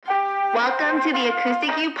Welcome to the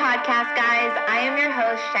Acoustic You podcast, guys. I am your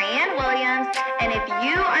host, Cheyenne Williams, and if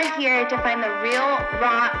you are here to find the real,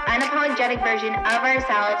 raw, unapologetic version of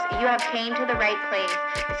ourselves, you have came to the right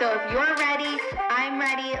place. So if you're ready, I'm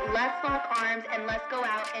ready. Let's lock arms and let's go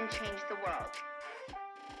out and change the world.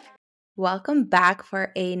 Welcome back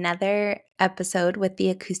for another episode with the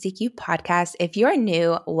Acoustic You podcast. If you're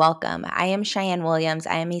new, welcome. I am Cheyenne Williams.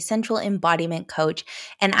 I am a sensual embodiment coach,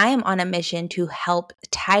 and I am on a mission to help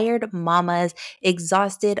tired mamas,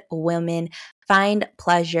 exhausted women find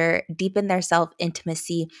pleasure, deepen their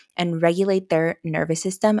self-intimacy, and regulate their nervous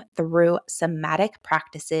system through somatic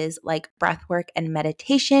practices like breathwork and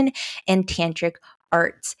meditation and tantric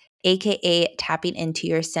arts, aka tapping into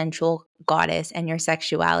your sensual goddess and your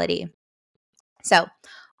sexuality. So,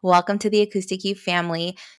 welcome to the Acoustic You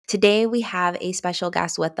family. Today we have a special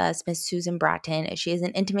guest with us, Miss Susan Bratton. She is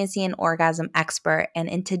an intimacy and orgasm expert. And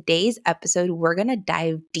in today's episode, we're going to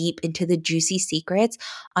dive deep into the juicy secrets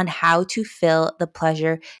on how to fill the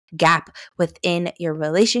pleasure gap within your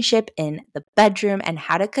relationship, in the bedroom, and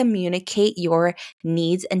how to communicate your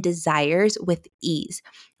needs and desires with ease.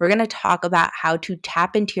 We're going to talk about how to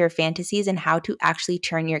tap into your fantasies and how to actually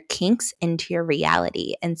turn your kinks into your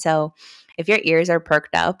reality. And so, if your ears are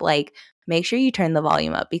perked up, make sure you turn the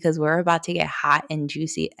volume up because we're about to get hot and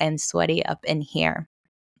juicy and sweaty up in here.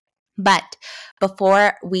 But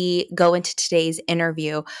before we go into today's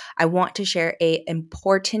interview, I want to share an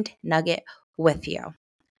important nugget with you.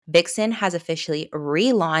 Vixen has officially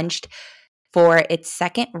relaunched for its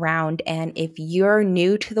second round. And if you're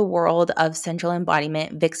new to the world of sensual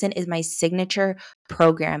embodiment, Vixen is my signature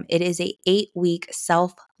program. It is a 8-week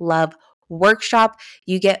self-love workshop.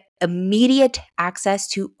 You get immediate access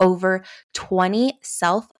to over 20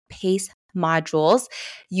 self-paced modules.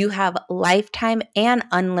 You have lifetime and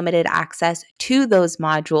unlimited access to those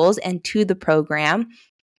modules and to the program,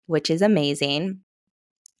 which is amazing.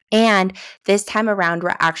 And this time around,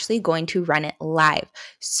 we're actually going to run it live.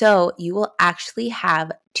 So you will actually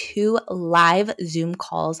have 2 live Zoom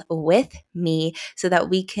calls with me so that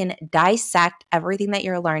we can dissect everything that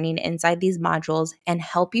you're learning inside these modules and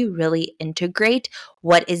help you really integrate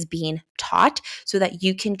what is being taught so that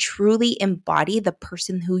you can truly embody the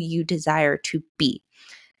person who you desire to be.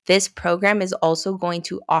 This program is also going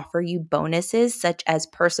to offer you bonuses such as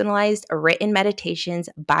personalized written meditations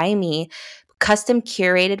by me, custom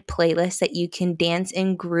curated playlists that you can dance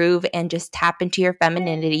and groove and just tap into your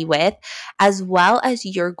femininity with, as well as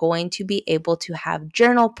you're going to be able to have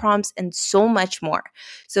journal prompts and so much more.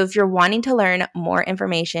 So if you're wanting to learn more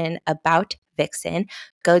information about Vixen,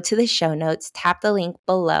 go to the show notes, tap the link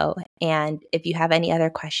below. And if you have any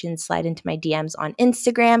other questions, slide into my DMs on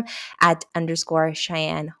Instagram at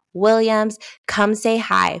 _Cheyenne Williams. Come say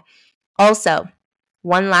hi. Also,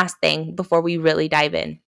 one last thing before we really dive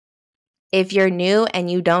in. If you're new and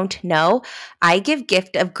you don't know, I give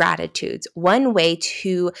gift of gratitudes. One way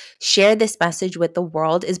to share this message with the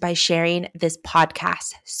world is by sharing this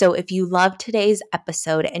podcast. So if you love today's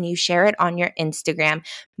episode and you share it on your Instagram,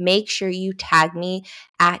 make sure you tag me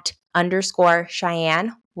at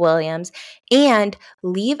 _Cheyenne Williams and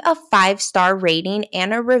leave a 5-star rating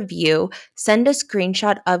and a review. Send a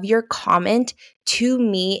screenshot of your comment to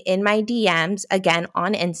me in my DMs, again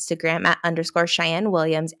on Instagram at _Cheyenne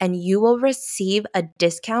Williams, and you will receive a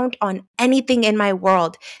discount on anything in my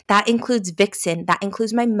world. That includes Vixen, that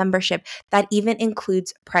includes my membership, that even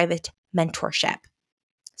includes private mentorship.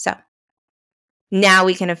 So now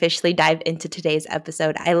we can officially dive into today's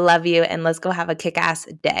episode. I love you, and let's go have a kick-ass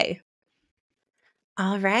day.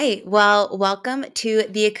 All right. Well, welcome to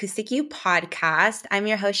the Acoustic You podcast. I'm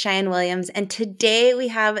your host, Cheyenne Williams, and today we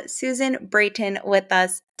have Susan Bratton with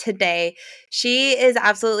us today. She is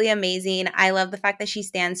absolutely amazing. I love the fact that she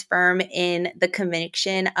stands firm in the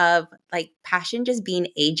conviction of passion just being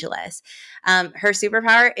ageless. Her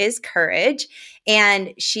superpower is courage,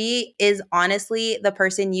 and she is honestly the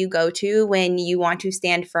person you go to when you want to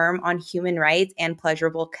stand firm on human rights and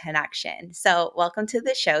pleasurable connection. So welcome to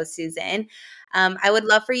the show, Susan. I would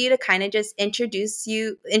love for you to kind of just introduce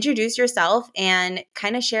yourself and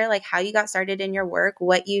kind of share how you got started in your work,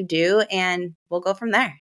 what you do, and we'll go from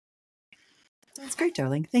there. That's great,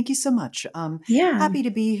 darling. Thank you so much. Yeah. Happy to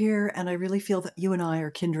be here, and I really feel that you and I are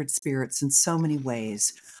kindred spirits in so many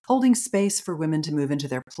ways, holding space for women to move into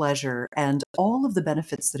their pleasure and all of the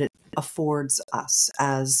benefits that it affords us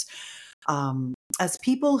as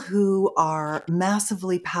people who are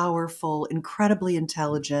massively powerful, incredibly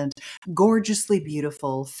intelligent, gorgeously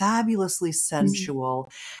beautiful, fabulously sensual,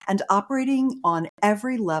 and operating on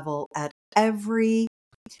every level at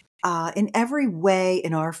in every way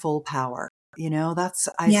in our full power. That's,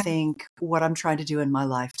 I Yeah. think, what I'm trying to do in my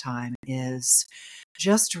lifetime is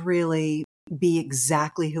just really be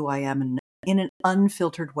exactly who I am in an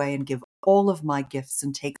unfiltered way and give all of my gifts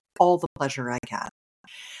and take all the pleasure I can.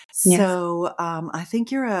 Yeah. So I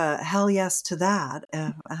think you're a hell yes to that,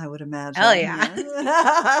 I would Hell imagine. yeah.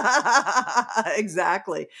 Yeah.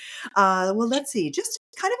 Exactly. Well, let's see. Just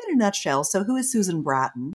kind of in a nutshell. So who is Susan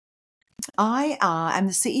Bratton? I am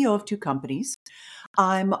the CEO of two companies.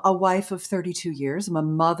 I'm a wife of 32 years. I'm a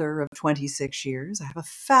mother of 26 years. I have a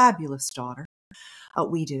fabulous daughter.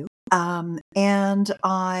 We do. And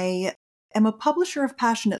I am a publisher of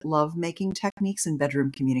passionate love-making techniques and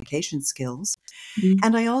bedroom communication skills. Mm.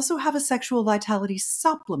 And I also have a sexual vitality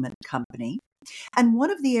supplement company. And one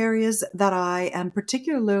of the areas that I am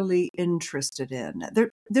particularly interested in,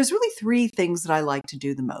 there's really three things that I like to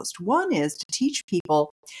do the most. One is to teach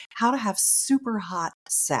people how to have super hot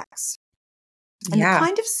sex. And the Yeah.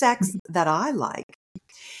 kind of sex that I like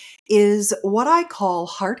is what I call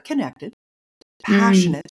heart connected, Mm.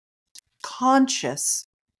 passionate, conscious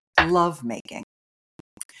lovemaking.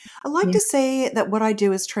 I like Yeah. to say that what I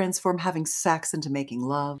do is transform having sex into making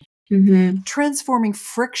love, Mm-hmm. transforming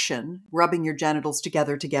friction, rubbing your genitals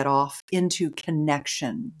together to get off, into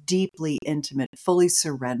connection, deeply intimate, fully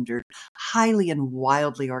surrendered, highly and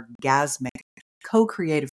wildly orgasmic,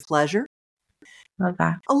 co-creative pleasure. Love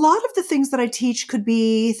that. A lot of the things that I teach could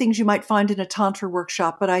be things you might find in a Tantra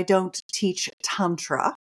workshop, but I don't teach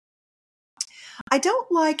Tantra. I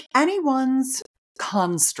don't like anyone's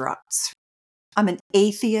constructs. I'm an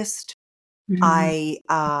atheist. Mm-hmm.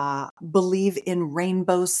 I believe in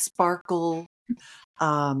rainbow sparkle,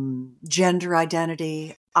 gender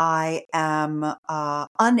identity. I am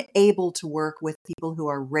unable to work with people who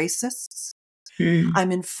are racists. Mm.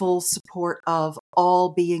 I'm in full support of all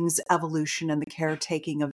beings' evolution and the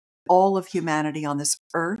caretaking of all of humanity on this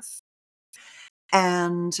earth.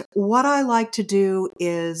 And what I like to do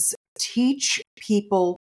is teach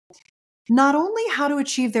people not only how to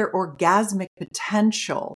achieve their orgasmic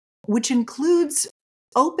potential, which includes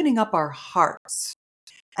opening up our hearts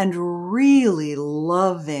and really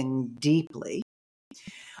loving deeply,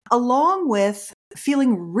 along with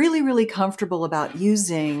feeling really, really comfortable about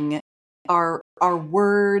using our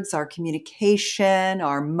words, our communication,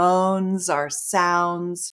 our moans, our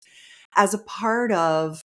sounds as a part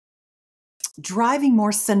of driving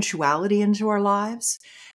more sensuality into our lives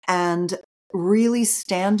and really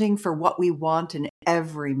standing for what we want in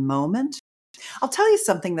every moment. I'll tell you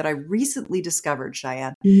something that I recently discovered,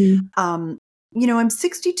 Cheyenne. Mm-hmm. I'm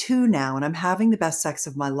 62 now and I'm having the best sex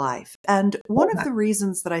of my life. And Love one of that. the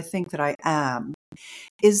reasons that I think that I am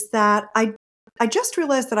is that I just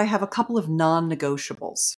realized that I have a couple of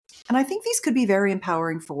non-negotiables. And I think these could be very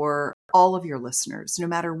empowering for all of your listeners, no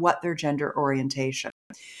matter what their gender orientation.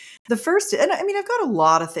 The first, and I mean, I've got a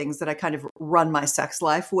lot of things that I kind of run my sex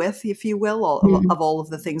life with, if you will, Mm. of all of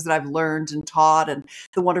the things that I've learned and taught and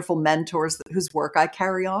the wonderful mentors whose work I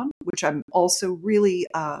carry on, which I'm also really,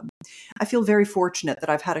 I feel very fortunate that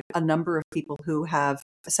I've had a number of people who have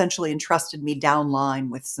essentially entrusted me down line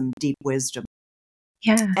with some deep wisdom.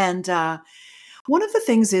 Yeah. And one of the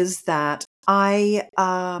things is that I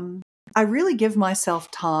really give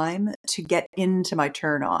myself time to get into my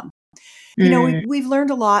turn on. Mm. We've learned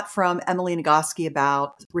a lot from Emily Nagoski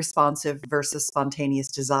about responsive versus spontaneous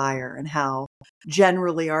desire and how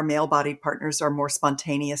generally our male-bodied partners are more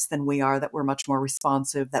spontaneous than we are, that we're much more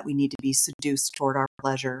responsive, that we need to be seduced toward our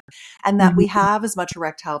pleasure, and that we Mm-hmm. have as much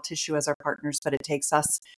erectile tissue as our partners, but it takes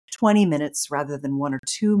us 20 minutes rather than 1 or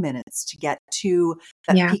 2 minutes to get to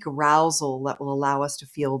that Yeah. peak arousal that will allow us to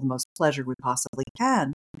feel the most pleasure we possibly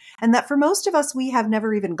can. And that for most of us, we have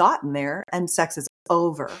never even gotten there and sex is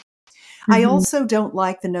over. I Mm-hmm. also don't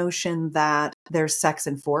like the notion that there's sex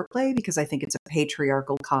and foreplay because I think it's a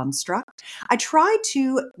patriarchal construct. I try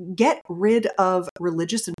to get rid of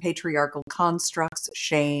religious and patriarchal constructs,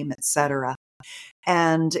 shame, etc.,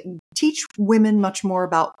 and teach women much more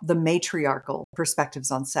about the matriarchal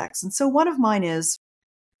perspectives on sex. And so one of mine is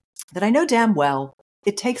that I know damn well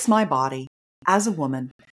it takes my body as a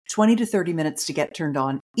woman 20 to 30 minutes to get turned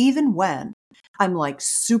on, even when I'm like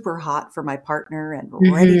super hot for my partner and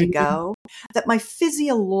ready to Mm-hmm. go, that my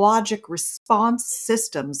physiologic response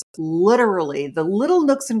systems, literally the little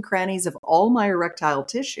nooks and crannies of all my erectile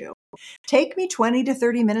tissue, take me 20 to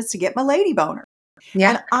 30 minutes to get my lady boner. Yeah.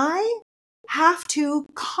 And I have to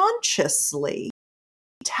consciously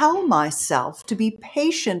tell myself to be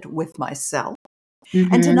patient with myself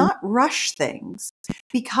and to Mm-hmm. not rush things,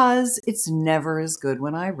 because it's never as good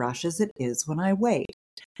when I rush as it is when I wait.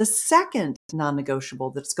 The second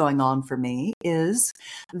non-negotiable that's going on for me is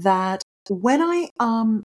that when I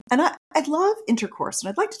And I love intercourse, and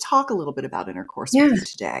I'd like to talk a little bit about intercourse Yeah. with you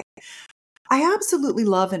today. I absolutely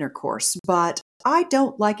love intercourse, but I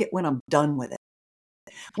don't like it when I'm done with it.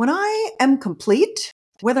 When I am complete,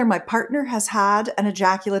 whether my partner has had an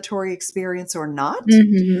ejaculatory experience or not,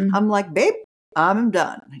 Mm-hmm. I'm like, babe, I'm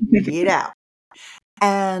done. Get out.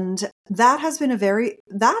 And that has been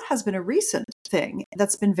a recent thing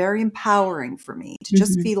that's been very empowering for me to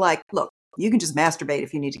just Mm-hmm. be like, look, you can just masturbate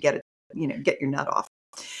if you need to get your nut off.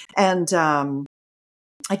 And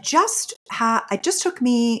it just took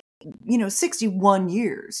me, 61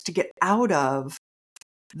 years to get out of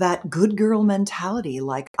that good girl mentality,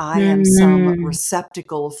 like I am some Mm-hmm.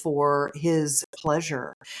 receptacle for his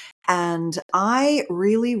pleasure. And I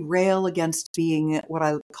really rail against being what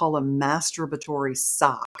I call a masturbatory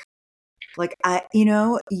sock. Like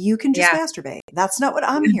you can just Yeah. masturbate. That's not what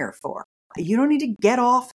I'm here for. You don't need to get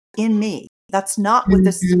off in me. That's not what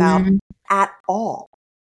this is about Mm-hmm. at all.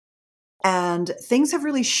 And things have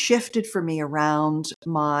really shifted for me around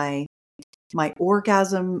my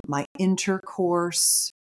orgasm, my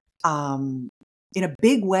intercourse, in a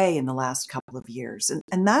big way in the last couple of years.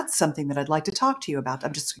 And that's something that I'd like to talk to you about.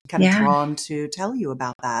 I'm just kind of Yeah. drawn to tell you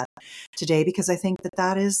about that today, because I think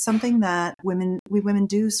that is something that we women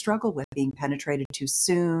do struggle with, being penetrated too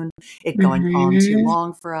soon, it going on too Mm-hmm.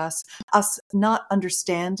 long for us not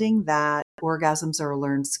understanding that orgasms are a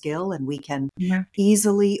learned skill, and we can Yeah.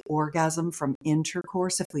 easily orgasm from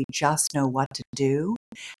intercourse if we just know what to do,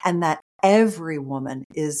 and that every woman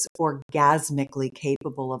is orgasmically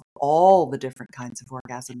capable of all the different kinds of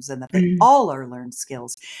orgasms, and that they Mm. all are learned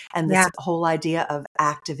skills. And this Yeah. whole idea of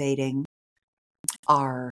activating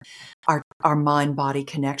our mind body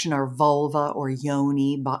connection, our vulva or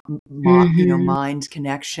yoni, Mm-hmm. mind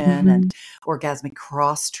connection, and Mm-hmm. orgasmic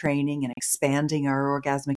cross training and expanding our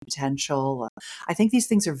orgasmic potential. I think these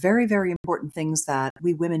things are very, very important things that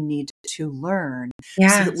we women need to learn, so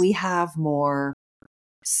Yeah. that we have more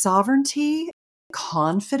sovereignty,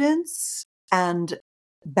 confidence, and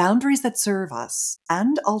boundaries that serve us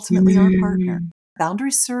and ultimately our partner. Mm-hmm.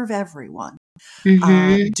 Boundaries serve everyone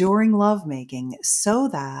Mm-hmm. during lovemaking, so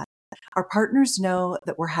that our partners know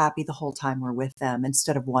that we're happy the whole time we're with them,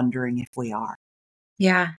 instead of wondering if we are.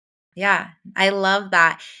 Yeah. Yeah. I love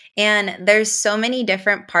that. And there's so many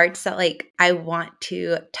different parts that like I want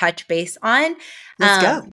to touch base on. Let's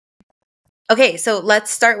go. Okay, so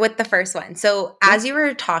let's start with the first one. So Yeah. as you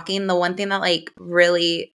were talking, the one thing that like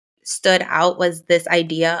really stood out was this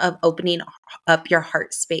idea of opening up your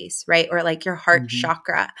heart space, right? Or like your heart Hmm.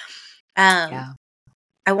 chakra. Um Yeah.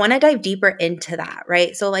 I want to dive deeper into that,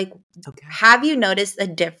 right? So like Okay. have you noticed a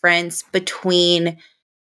difference between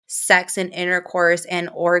sex and intercourse and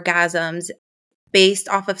orgasms based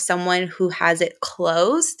off of someone who has it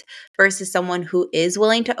closed versus someone who is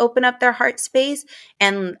willing to open up their heart space?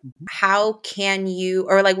 And Mhm. how can you,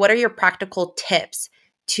 or like, what are your practical tips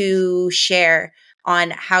to share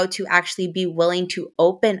on how to actually be willing to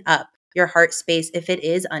open up your heart space if it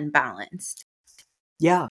is unbalanced?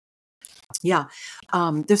 Yeah. Yeah.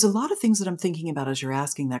 There's a lot of things that I'm thinking about as you're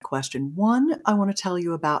asking that question. One, I want to tell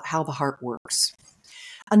you about how the heart works.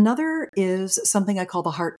 Another is something I call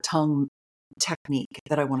the heart tongue technique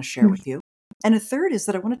that I want to share with you. And a third is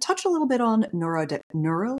that I want to touch a little bit on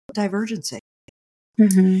neurodivergency,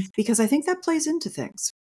 Mm-hmm. because I think that plays into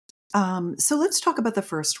things. So let's talk about the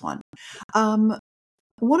first one. Um,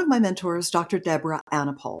 one of my mentors, Dr. Deborah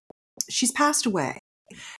Anapol, she's passed away.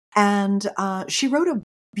 And she wrote a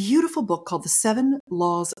beautiful book called The 7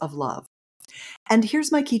 Laws of Love. And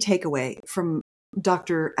here's my key takeaway from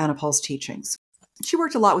Dr. Anapol's teachings. She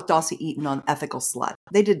worked a lot with Dossie Eaton on ethical slut.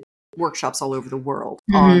 They did workshops all over the world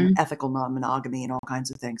on Mm-hmm. ethical non-monogamy and all kinds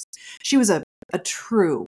of things. She was a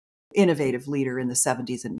true innovative leader in the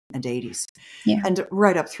 70s and 80s, Yeah. and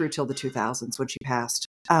right up through till the 2000s when she passed.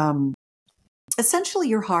 Essentially,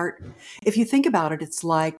 your heart, if you think about it, it's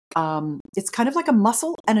like it's kind of like a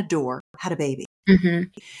muscle and a door had a baby. Mm-hmm.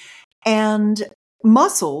 And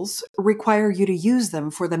muscles require you to use them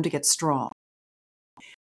for them to get strong.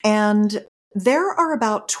 And there are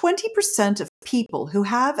about 20% of people who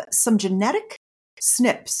have some genetic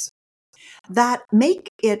SNPs that make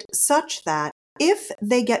it such that if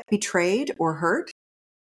they get betrayed or hurt,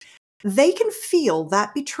 they can feel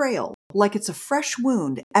that betrayal like it's a fresh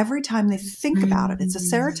wound every time they think about it. It's a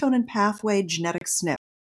Mm-hmm. serotonin pathway genetic SNP.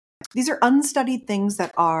 These are unstudied things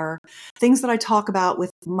that I talk about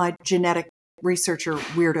with my genetic researcher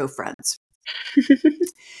weirdo friends.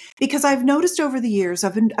 Because I've noticed over the years,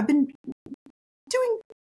 I've been doing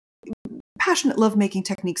passionate lovemaking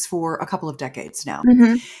techniques for a couple of decades now.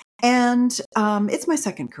 Mm-hmm. And it's my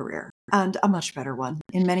second career. and a much better one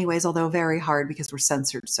in many ways, although very hard because we're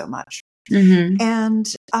censored so much. Mm-hmm.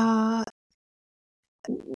 And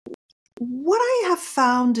what I have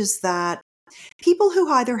found is that people who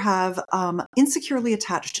either have insecurely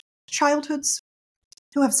attached childhoods,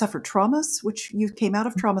 who have suffered traumas, which you came out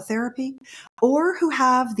of trauma therapy, or who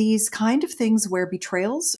have these kind of things where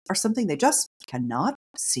betrayals are something they just cannot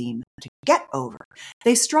seem to get over.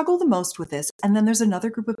 They struggle the most with this. And then there's another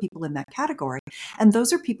group of people in that category. And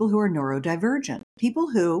those are people who are neurodivergent, people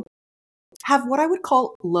who have what I would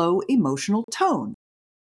call low emotional tone.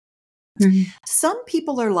 Mm-hmm. Some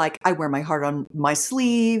people are like, I wear my heart on my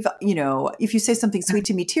sleeve. You know, if you say something sweet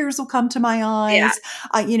to me, tears will come to my eyes.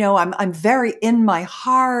 You know, I'm very in my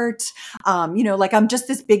heart. You know, like I'm just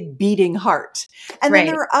this big beating heart. And then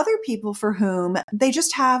Right. there are other people for whom they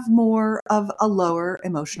just have more of a lower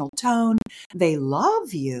emotional tone. They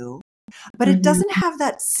love you, but it Mm-hmm. doesn't have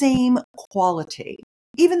that same quality.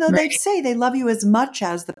 Even though they'd Right. say they love you as much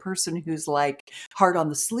as the person who's like heart on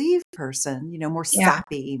the sleeve person, you know, more Yeah.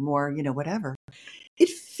 sappy, more, you know, whatever. It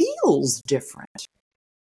feels different.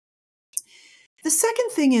 The second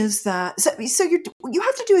thing is that, so you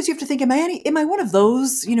have to do is you have to think, am I one of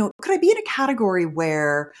those, you know, could I be in a category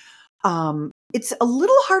where it's a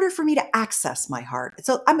little harder for me to access my heart? It's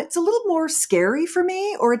a little more scary for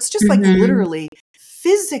me, or it's just like Mm-hmm. literally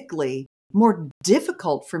physically more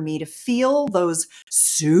difficult for me to feel those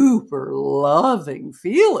super loving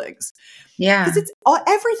feelings. Yeah. Because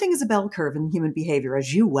everything is a bell curve in human behavior,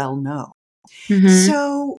 as you well know. Mm-hmm.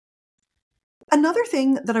 So another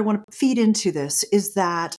thing that I want to feed into this is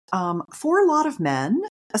that for a lot of men,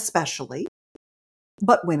 especially,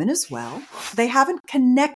 but women as well, they haven't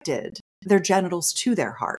connected their genitals to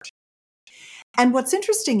their heart. And what's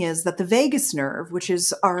interesting is that the vagus nerve, which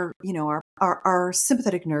is our, you know, our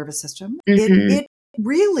sympathetic nervous system, Mm-hmm. it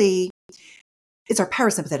really, it's our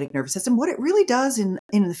parasympathetic nervous system. What it really does in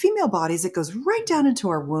the female body is it goes right down into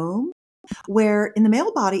our womb, where in the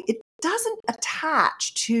male body, it doesn't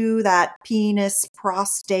attach to that penis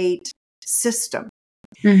prostate system.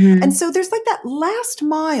 Mm-hmm. And so there's like that last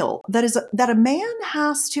mile that a man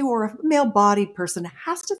has to, or a male bodied person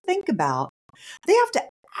has to think about. They have to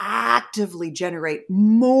actively generate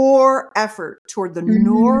more effort toward the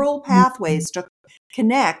neural pathways to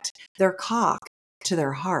connect their cock to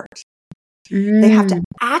their heart. They have to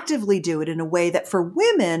actively do it in a way that for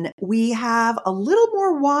women, we have a little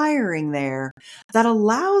more wiring there that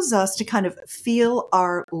allows us to kind of feel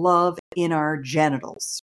our love in our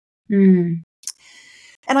genitals. Mm-hmm.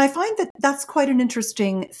 And I find that that's quite an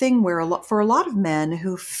interesting thing where for a lot of men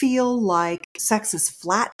who feel like sex is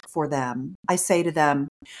flat for them, I say to them,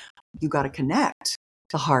 you got to connect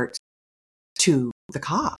the heart to the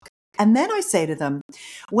cock. And then I say to them,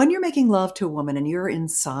 when you're making love to a woman and you're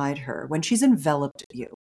inside her, when she's enveloped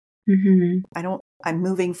you, Mm-hmm. I'm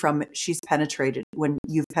moving from she's penetrated, when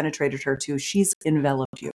you've penetrated her, to she's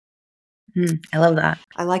enveloped you. I love that.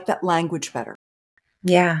 I like that language better.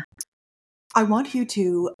 Yeah. I want you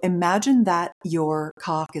to imagine that your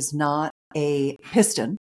cock is not a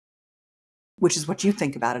piston, which is what you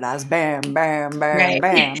think about it as, bam, bam, bam, Right.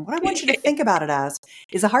 bam. What I want you to think about it as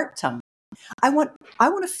is a heart tongue. I want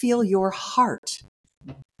to feel your heart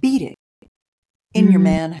beating in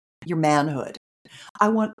Mm-hmm. your manhood. I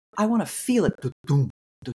want to feel it du-dum,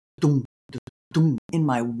 du-dum, du-dum, in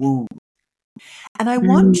my womb. And I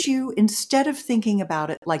want you, instead of thinking about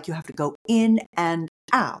it like you have to go in and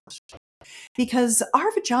out, because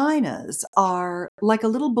our vaginas are like a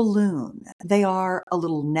little balloon. They are a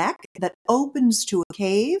little neck that opens to a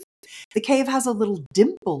cave. The cave has a little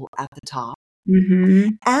dimple at the top, Mm-hmm.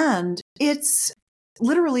 and it's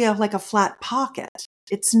literally like a flat pocket.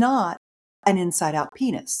 It's not an inside out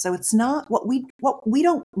penis. So it's not what we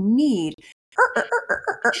don't need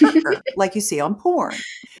like you see on porn.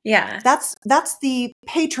 Yeah. That's the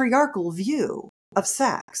patriarchal view of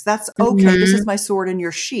sex. That's okay, this Mm-hmm. is my sword in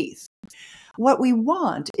your sheath. What we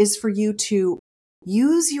want is for you to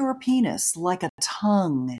use your penis like a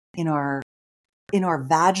tongue in our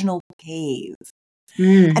vaginal cave.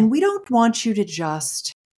 And we don't want you to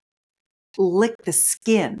just lick the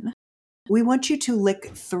skin. We want you to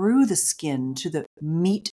lick through the skin to the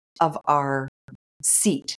meat of our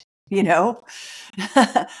seat, you know,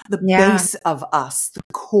 the Yeah. base of us, the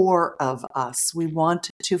core of us. We want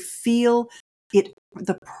to feel it,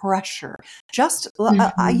 the pressure. Just,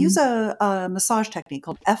 I use Mm-hmm. a massage technique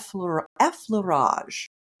called effleurage.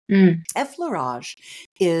 Mm. Effleurage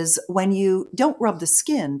is when you don't rub the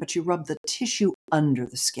skin, but you rub the tissue under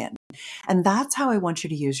the skin. And that's how I want you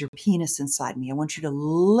to use your penis inside me. I want you to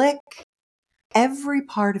lick every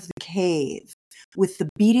part of the cave with the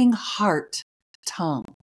beating heart tongue.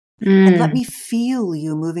 And let Mm. me feel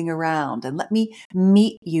you moving around and let me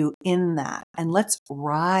meet you in that. And let's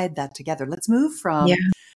ride that together. Let's move Yeah. from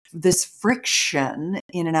this friction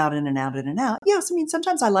in and out, in and out, in and out. Yes, I mean,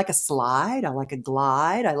 sometimes I like a slide. I like a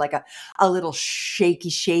glide. I like a little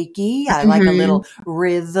shaky. I like a Mhm. little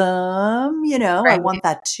rhythm. I Right. want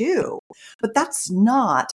that too. But that's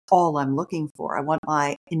not all I'm looking for. I want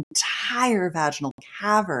my entire vaginal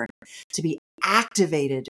cavern to be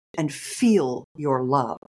activated and feel your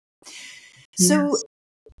love. Yes. So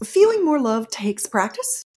feeling more love takes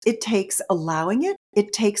practice. It takes allowing it.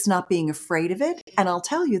 It takes not being afraid of it. And I'll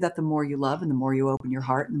tell you that the more you love and the more you open your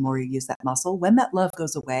heart and the more you use that muscle, when that love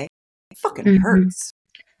goes away, it fucking Mhm. hurts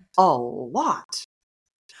a lot,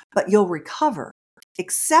 but you'll recover.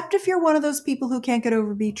 Except if you're one of those people who can't get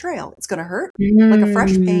over betrayal. It's going to hurt like a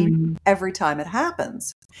fresh pain Mm. every time it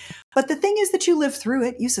happens. But the thing is that you live through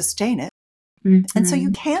it, you sustain it. And so you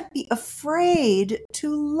Mhm. can't be afraid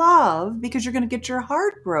to love because you're going to get your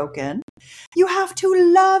heart broken. You have to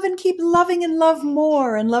love and keep loving and love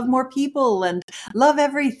more people and love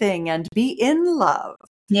everything and be in love.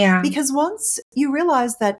 Yeah. Because once you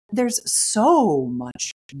realize that there's so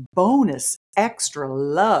much bonus extra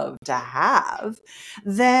love to have,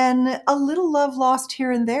 then a little love lost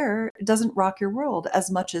here and there doesn't rock your world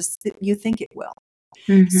as much as you think it will.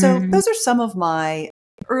 So Mhm. those are some of my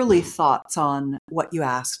early thoughts on what you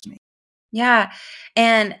asked me. Yeah.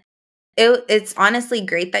 And it's honestly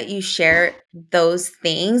great that you share those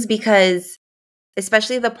things because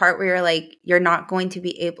especially the part where you're like, you're not going to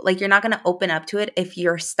be able, like, you're not going to open up to it if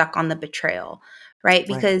you're stuck on the betrayal, right? Right.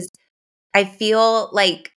 Because I feel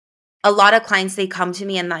like a lot of clients, they come to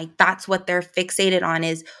me and like, that's what they're fixated on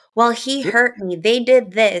is, well, he Yep. hurt me. They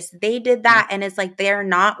did this, they did Yep. that. And it's like, they're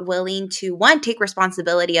not willing to, one, take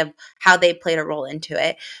responsibility of how they played a role into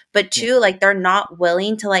it. But Yep. two, like, they're not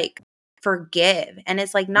willing to like forgive. And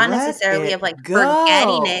it's like, not Let necessarily of like it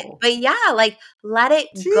forgetting it, go. but yeah, like, let it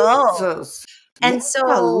go. Jesus. Yeah. And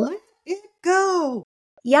so, Let it go.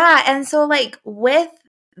 yeah, and so, like, with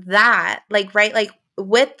that, like, right, like,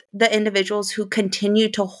 with the individuals who continue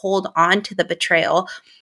to hold on to the betrayal,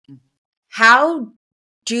 how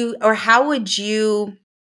how would you,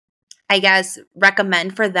 I guess,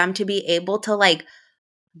 recommend for them to be able to, like,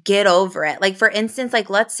 get over it? Like, for instance, like,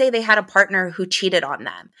 let's say they had a partner who cheated on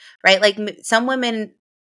them, right? Like, some women,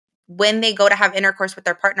 when they go to have intercourse with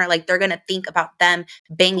their partner, like, they're gonna think about them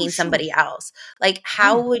Oh, banging sure. somebody else. Like, Oh,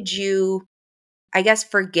 how yeah. would you, I guess,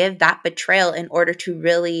 forgive that betrayal in order to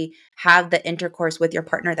really have the intercourse with your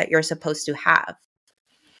partner that you're supposed to have?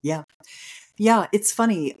 Yeah. Yeah. It's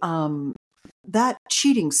funny. That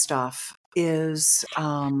cheating stuff is,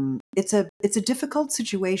 it's a difficult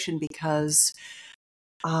situation because,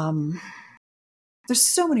 um, there's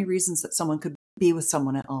so many reasons that someone could be with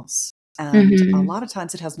someone else. And a Mhm. lot of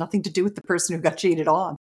times it has nothing to do with the person who got cheated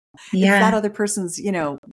on. It's that Yeah. other person's,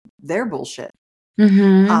 their bullshit.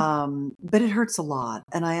 Mhm. But it hurts a lot.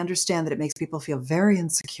 And I understand that it makes people feel very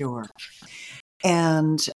insecure.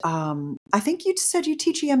 And I think you said you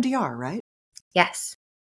teach EMDR, right? Yes.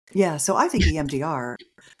 Yeah. So I think EMDR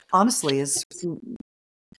honestly is,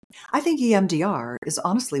 I think EMDR is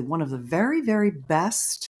honestly one of the very, very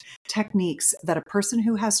best techniques that a person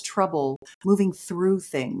who has trouble moving through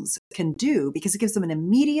things can do because it gives them an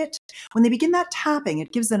immediate, when they begin that tapping,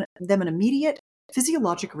 it gives them an immediate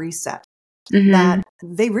physiologic reset that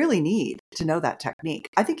Mhm. they really need to know that technique.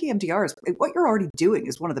 I think EMDR is what you're already doing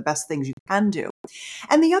is one of the best things you can do.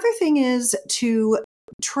 And the other thing is to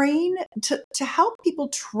train to help people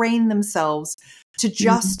train themselves to Mhm.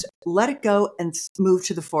 just let it go and move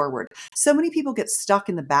to the forward. So many people get stuck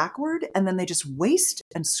in the backward and then they just waste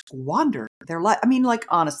and squander their life. I mean, like,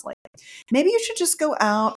 honestly, maybe you should just go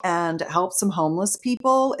out and help some homeless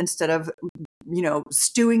people instead of,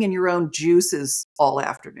 stewing in your own juices all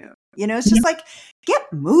afternoon. It's Yeah. just like, get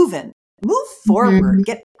moving, move forward, Mhm.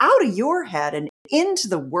 get out of your head and into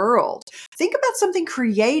the world. Think about something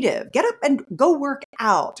creative. Get up and go work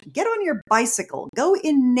out. Get on your bicycle. Go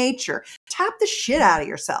in nature. Tap the shit out of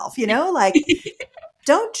yourself, like,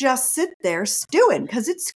 don't just sit there stewing because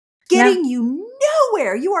it's Yeah. getting you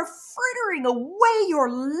nowhere. You are frittering away your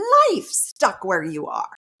life stuck where you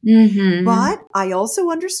are. Mhm. But I also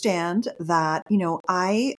understand that,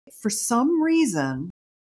 for some reason,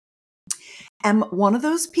 am one of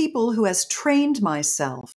those people who has trained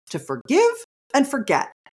myself to forgive and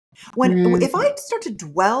forget. If Mhm. I start to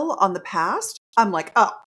dwell on the past, I'm like,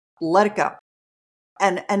 oh, let it go.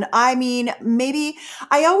 And I mean, maybe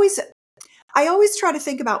I always try to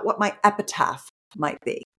think about what my epitaph might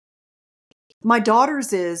be. My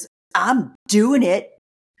daughter's is, I'm doing it.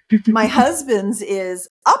 My husband's is,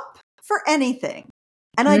 up for anything.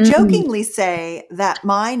 And I jokingly say that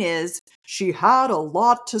mine is, she had a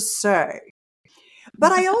lot to say.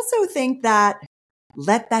 But I also think that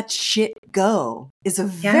let that shit go is a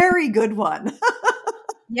very good one.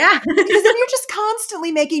 Yeah. Because then you're just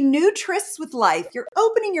constantly making new trysts with life. You're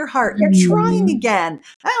opening your heart. You're trying again.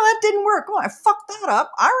 Oh, that didn't work. Oh, I fucked that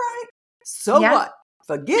up. All right. So what?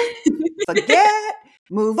 Forget,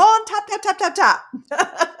 move on, tap, tap, tap, tap, tap.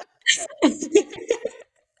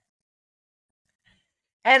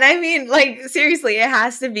 And I mean, like, seriously, it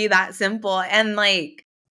has to be that simple. And like,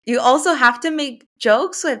 you also have to make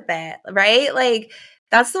jokes with it, right? Like,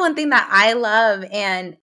 that's the one thing that I love.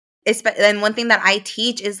 And one thing that I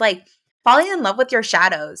teach is like falling in love with your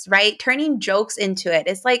shadows, right? Turning jokes into it.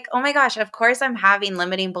 It's like, oh my gosh, of course I'm having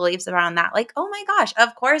limiting beliefs around that. Like, oh my gosh,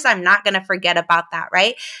 of course I'm not going to forget about that,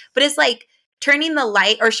 right? But it's like, turning the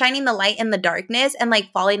light or shining the light in the darkness and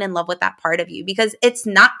like falling in love with that part of you because it's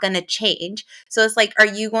not going to change. So it's like, are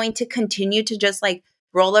you going to continue to just like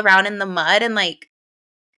roll around in the mud and like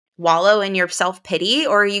wallow in your self-pity?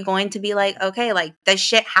 Or are you going to be like, okay, like this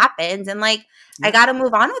shit happens and like, I got to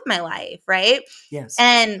move on with my life. Right. Yes.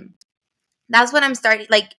 And that's what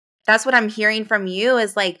that's what I'm hearing from you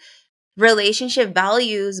is like, relationship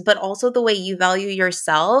values, but also the way you value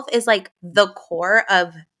yourself is like the core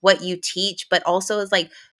of what you teach, but also is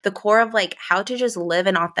like the core of like how to just live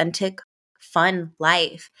an authentic, fun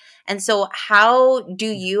life. And so, how do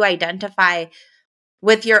you identify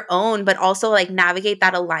with your own, but also like navigate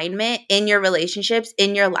that alignment in your relationships,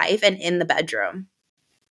 in your life, and in the bedroom?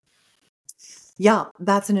 Yeah,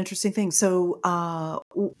 that's an interesting thing. So,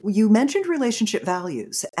 you mentioned relationship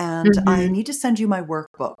values, and I need to send you my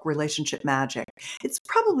workbook, Relationship Magic. It's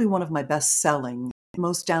probably one of my best-selling,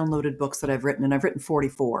 most downloaded books that I've written, and I've written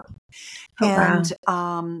 44. Oh, wow.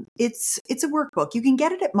 And it's a workbook. You can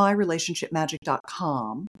get it at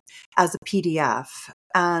myrelationshipmagic.com as a PDF,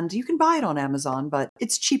 and you can buy it on Amazon, but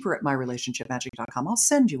it's cheaper at myrelationshipmagic.com. I'll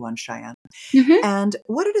send you one, Cheyenne. And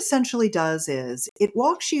what it essentially does is it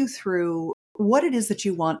walks you through what it is that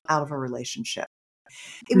you want out of a relationship.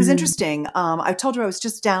 It was interesting. I told you I was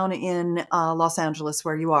just down in Los Angeles,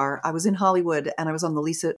 where you are. I was in Hollywood, and I was on the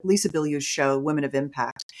Lisa Bilyeu's show, Women of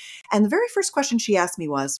Impact. And the very first question she asked me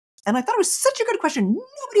was, and I thought it was such a good question.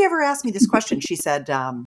 Nobody ever asked me this question. She said,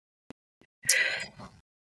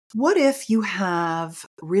 what if you have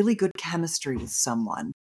really good chemistry with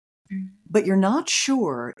someone, but you're not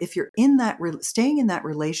sure if you're in that staying in that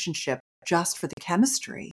relationship just for the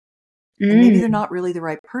chemistry? And maybe they're not really the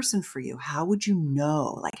right person for you. How would you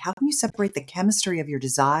know? Like, how can you separate the chemistry of your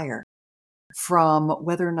desire from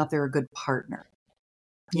whether or not they're a good partner?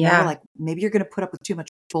 You know, like maybe you're going to put up with too much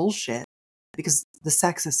bullshit because the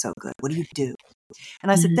sex is so good. What do you do?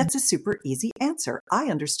 And I said, that's a super easy answer.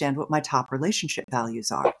 I understand what my top relationship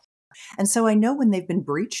values are. And so I know when they've been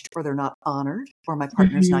breached or they're not honored or my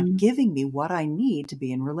partner's not giving me what I need to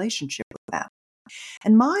be in relationship with them.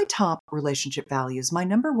 And my top relationship values, my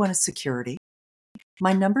number one is security.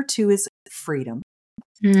 My number two is freedom.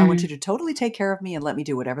 I want you to totally take care of me and let me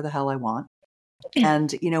do whatever the hell I want.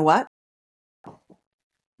 And you know what?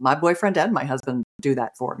 My boyfriend and my husband do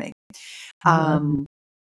that for me.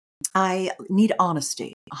 I need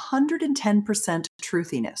honesty, 110%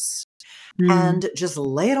 truthiness, and just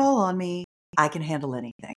lay it all on me. I can handle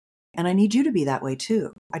anything. And I need you to be that way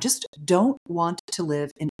too. I just don't want to live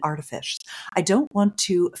in artifice. I don't want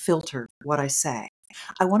to filter what I say.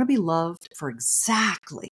 I want to be loved for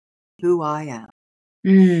exactly who I am.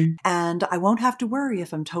 And I won't have to worry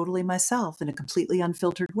if I'm totally myself in a completely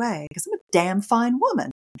unfiltered way because I'm a damn fine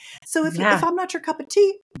woman. So if I'm not your cup of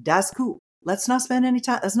tea, that's cool. Let's not spend any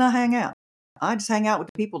time. Let's not hang out. I just hang out with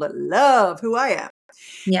the people that love who I am.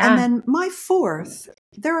 And then my fourth,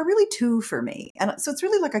 there are really two for me. And so it's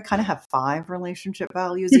really like I kind of have 5 relationship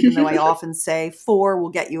values, even though I often say 4 will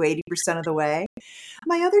get you 80% of the way.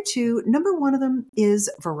 My other 2, number one of them is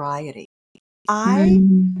variety. I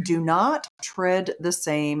do not tread the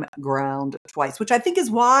same ground twice, which I think is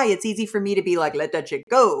why it's easy for me to be like, let that shit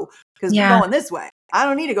go, because we're going this way. I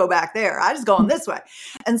don't need to go back there. I just going this way.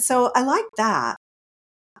 And so I like that.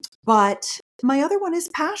 But my other one is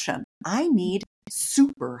passion. I need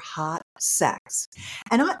super hot sex.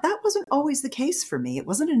 And that wasn't always the case for me. It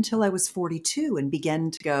wasn't until I was 42 and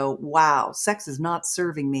began to go, wow, sex is not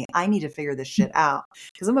serving me. I need to figure this shit out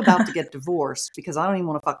because I'm about to get divorced because I don't even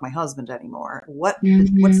want to fuck my husband anymore. What's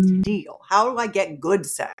the deal? How do I get good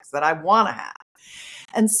sex that I want to have?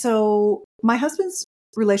 And so my husband's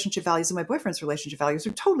relationship values and my boyfriend's relationship values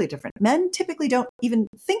are totally different. Men typically don't even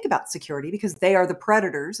think about security because they are the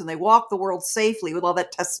predators and they walk the world safely with all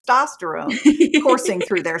that testosterone coursing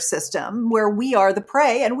through their system, where we are the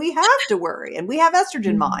prey and we have to worry, and we have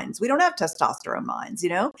estrogen minds. We don't have testosterone minds,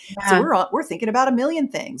 So we're thinking about a million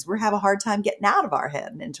things. We have a hard time getting out of our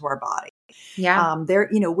head and into our body. Yeah.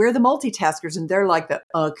 We're the multitaskers, and they're like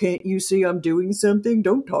can't you see I'm doing something?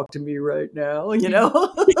 Don't talk to me right now,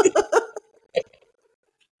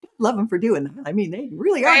 Love them for doing that. I mean, they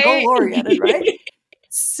really are goal oriented, right?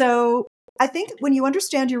 So I think when you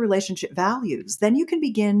understand your relationship values, then you can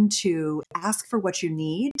begin to ask for what you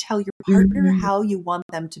need, tell your partner how you want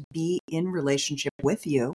them to be in relationship with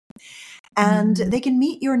you. And they can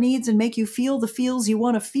meet your needs and make you feel the feels you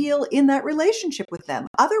want to feel in that relationship with them.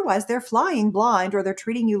 Otherwise, they're flying blind, or they're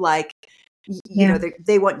treating you like,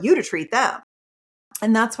 they want you to treat them.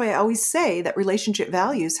 And that's why I always say that relationship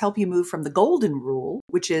values help you move from the golden rule,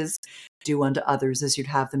 which is do unto others as you'd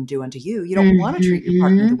have them do unto you. You don't want to treat your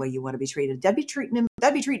partner the way you want to be treated. That'd be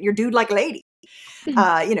treating your dude like a lady.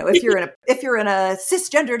 If you're in a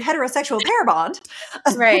cisgendered heterosexual pair bond,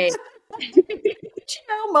 Right.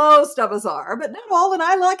 Most of us are, but not all. And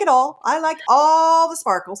I like it all. I like all the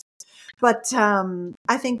sparkles. But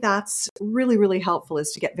I think that's really, really helpful,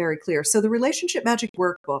 is to get very clear. So the Relationship Magic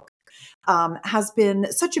Workbook has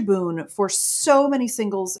been such a boon for so many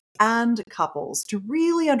singles and couples to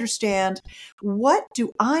really understand, what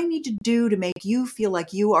do I need to do to make you feel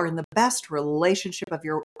like you are in the best relationship of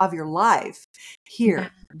your life?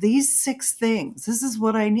 Here, these 6 things. This is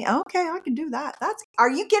what I need. Okay, I can do that.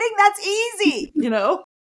 Are you kidding? That's easy,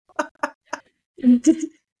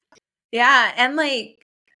 Yeah. And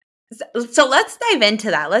so let's dive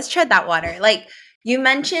into that. Let's tread that water. Like you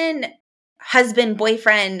mentioned, husband,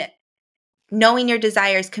 boyfriend, knowing your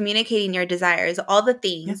desires, communicating your desires, all the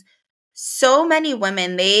things. Yeah. So many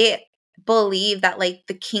women, they believe that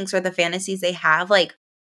the kinks or the fantasies they have,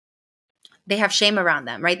 they have shame around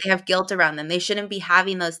them, right? They have guilt around them. They shouldn't be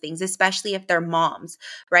having those things, especially if they're moms,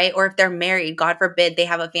 right? Or if they're married, God forbid, they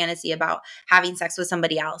have a fantasy about having sex with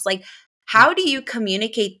somebody else. How do you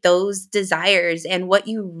communicate those desires and what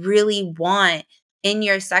you really want in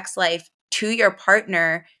your sex life to your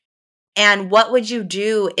partner? And what would you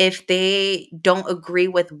do if they don't agree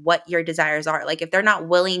with what your desires are? If they're not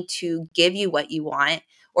willing to give you what you want,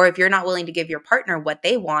 or if you're not willing to give your partner what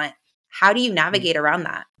they want, how do you navigate around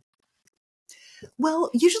that? Well,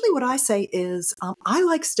 usually what I say is, I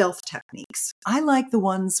like stealth techniques. I like the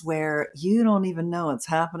ones where you don't even know it's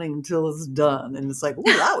happening until it's done. And it's like, oh,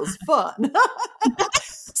 that was fun.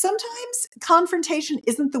 Sometimes confrontation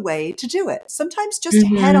isn't the way to do it. Sometimes just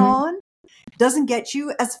head on doesn't get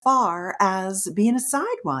you as far as being a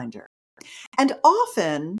sidewinder. And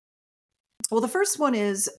often, well, the first one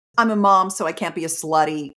is, I'm a mom, so I can't be a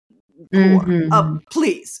slutty whore.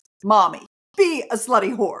 Please, mommy, be a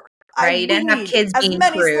slutty whore. Right, and have kids as being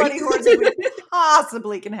many crude. slutty whores as we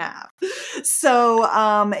possibly can have. So,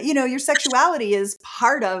 your sexuality is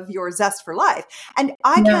part of your zest for life. And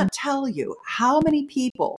I can't tell you how many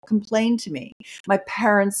people complain to me. My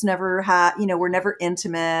parents never were never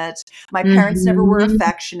intimate. My parents never were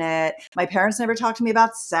affectionate. My parents never talked to me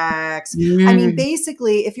about sex. I mean,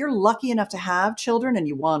 basically, if you're lucky enough to have children and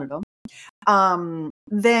you wanted them,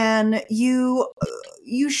 then you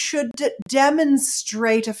should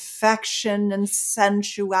demonstrate affection and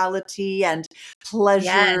sensuality and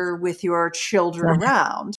pleasure with your children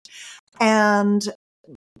around. And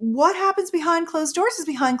what happens behind closed doors is,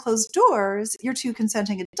 behind closed doors, you're 2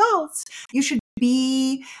 consenting adults. You should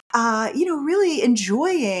be, really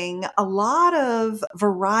enjoying a lot of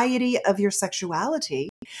variety of your sexuality.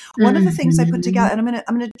 One of the things I put together, and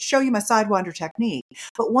I'm gonna show you my sidewinder technique,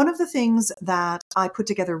 but one of the things that I put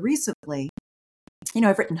together recently,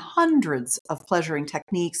 I've written hundreds of pleasuring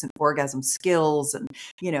techniques and orgasm skills and,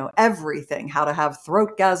 everything, how to have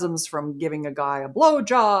throatgasms from giving a guy a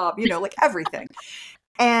blowjob, everything.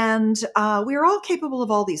 And we're all capable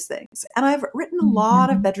of all these things. And I've written a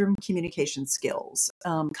lot of bedroom communication skills,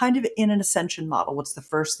 kind of in an ascension model. What's the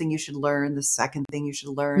first thing you should learn? The second thing you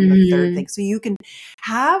should learn? The third thing. So you can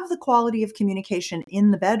have the quality of communication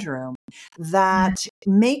in the bedroom that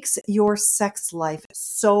makes your sex life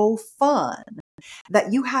so fun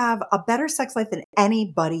that you have a better sex life than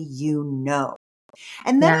anybody you know.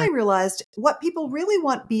 And then I realized what people really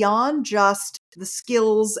want beyond just the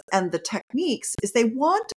skills and the techniques is they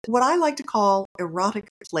want what I like to call erotic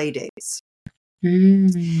play dates.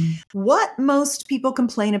 What most people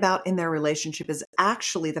complain about in their relationship is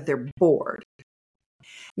actually that they're bored.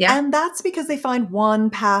 Yeah. And that's because they find one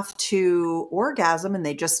path to orgasm and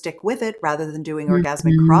they just stick with it rather than doing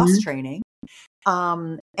orgasmic cross training.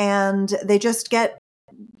 and they just get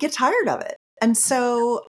tired of it. And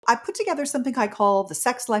so I put together something I call the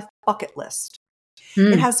Sex Life Bucket List.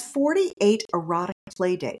 It has 48 erotic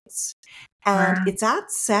play dates, and Wow. it's at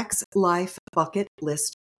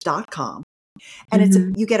sexlifebucketlist.com.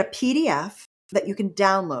 And you get a PDF that you can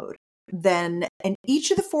download. Then, and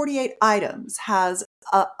each of the 48 items has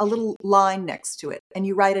a little line next to it, and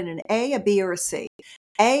you write in an A, a B, or a C.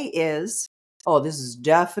 A is, oh, this is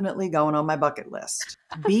definitely going on my bucket list.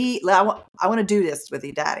 B, I want to do this with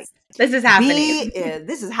you, Daddy. This is happening. B is,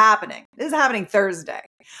 this is happening. This is happening Thursday.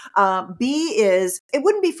 B is, it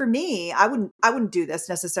wouldn't be for me. I wouldn't do this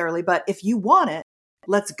necessarily, but if you want it,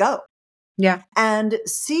 let's go. Yeah. And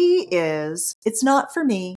C is, it's not for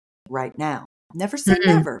me right now. Never say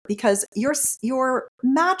never, because your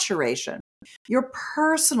maturation, your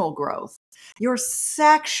personal growth, your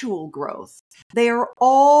sexual growth, they are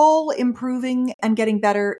all improving and getting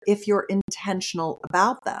better if you're intentional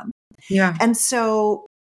about them. Yeah. And so,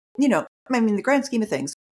 you know, I mean, in the grand scheme of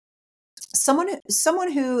things, someone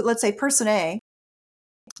who, let's say person A,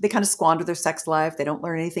 they kind of squander their sex life. They don't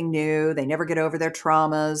learn anything new. They never get over their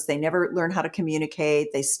traumas. They never learn how to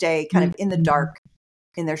communicate. They stay kind of in the dark,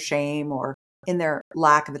 in their shame or in their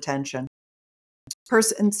lack of attention.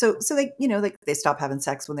 And so they, you know, they stop having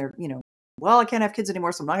sex when they're, you know, well, I can't have kids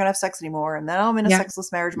anymore, so I'm not going to have sex anymore. And now I'm in a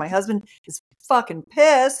sexless marriage. My husband is fucking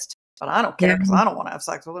pissed, but I don't care because I don't want to have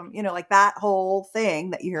sex with him. You know, like that whole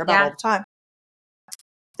thing that you hear about all the time.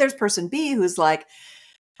 There's person B who's like,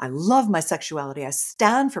 I love my sexuality. I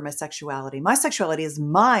stand for my sexuality. My sexuality is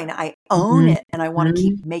mine. I own it, and I want to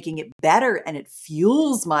keep making it better. And it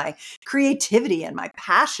fuels my creativity and my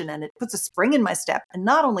passion, and it puts a spring in my step. And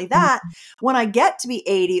not only that, when I get to be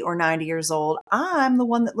 80 or 90 years old, I'm the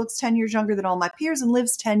one that looks 10 years younger than all my peers and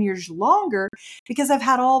lives 10 years longer because I've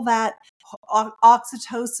had all that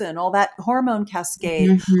oxytocin, all that hormone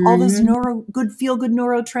cascade, all those feel good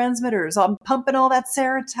neurotransmitters. I'm pumping all that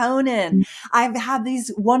serotonin. I've had these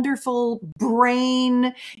wonderful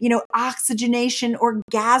brain, you know, oxygenation,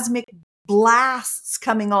 orgasmic blasts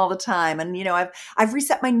coming all the time. And, you know, I've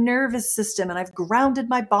reset my nervous system and I've grounded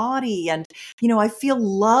my body. And, you know, I feel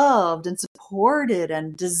loved and supported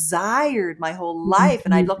and desired my whole life.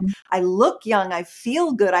 And I look young. I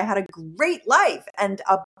feel good. I had a great life. And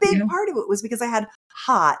a big part of it was because I had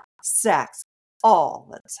hot sex all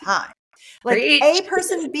the time. Like Preach. A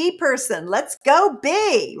person, B person, let's go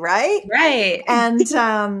B, right? Right. And,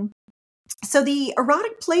 so the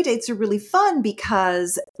erotic play dates are really fun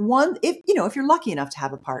because if you're lucky enough to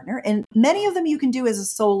have a partner, and many of them you can do as a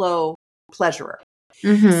solo pleasurer.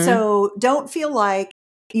 So don't feel like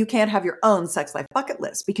you can't have your own sex life bucket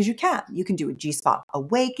list, because you can. You can do a G-spot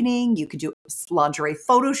awakening. You can do lingerie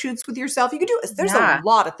photo shoots with yourself. You can do, there's a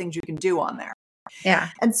lot of things you can do on there. Yeah.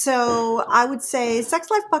 And so I would say Sex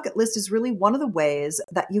Life Bucket List is really one of the ways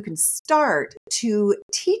that you can start to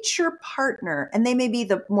teach your partner, and they may be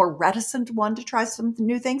the more reticent one to try some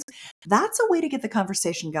new things. That's a way to get the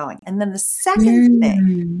conversation going. And then the second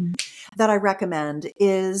thing that I recommend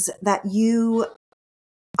is that you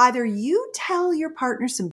tell your partner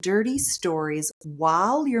some dirty stories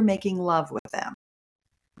while you're making love with them.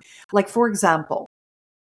 Like, for example,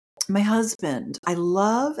 my husband, I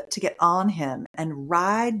love to get on him and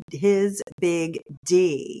ride his big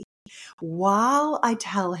D while I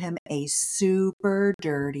tell him a super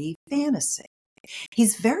dirty fantasy.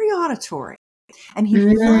 He's very auditory, and he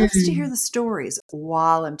loves to hear the stories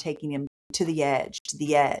while I'm taking him to the edge, to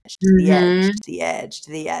the edge, to the edge, to the edge,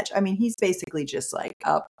 to the edge. I mean, he's basically just like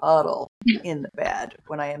a puddle in the bed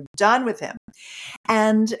when I am done with him.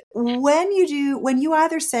 And when you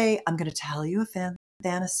either say, I'm going to tell you a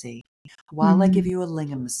fantasy while I give you a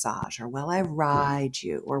lingam massage, or while I ride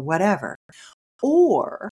you, or whatever,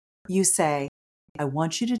 or you say, I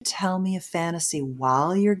want you to tell me a fantasy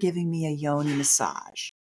while you're giving me a yoni massage.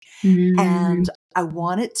 And I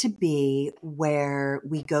want it to be where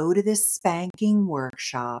we go to this spanking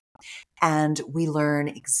workshop and we learn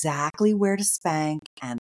exactly where to spank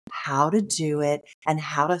and how to do it and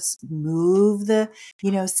how to move the,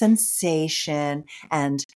 sensation,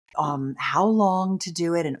 and how long to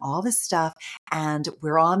do it and all this stuff. And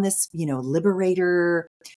we're on this, liberator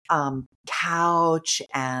couch,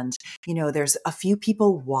 and, there's a few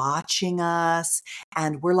people watching us,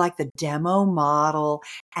 and we're like the demo model,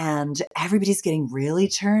 and everybody's getting really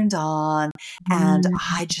turned on. And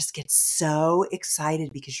I just get so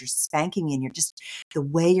excited because you're spanking me, and you're just, the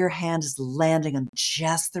way your hand is landing on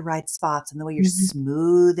just the right spots, and the way you're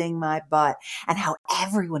smoothing my butt, and how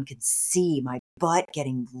everyone can see my butt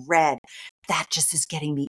getting red. That just is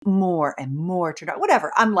getting me more and more turned on.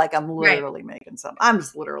 Whatever. I'm literally making something. I'm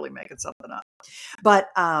just literally making something up. But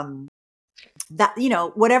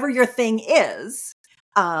that, whatever your thing is,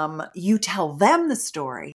 you tell them the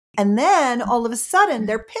story. And then all of a sudden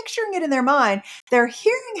they're picturing it in their mind. They're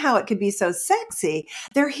hearing how it could be so sexy.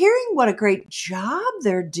 They're hearing what a great job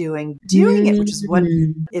they're doing it, which is what,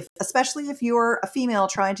 especially if you're a female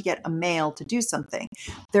trying to get a male to do something,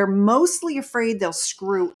 they're mostly afraid they'll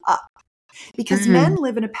screw up because men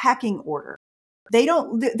live in a pecking order.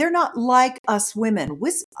 They're not like us women.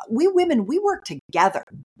 We women, we work together.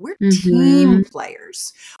 We're team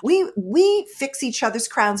players. We fix each other's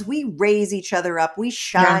crowns. We raise each other up. We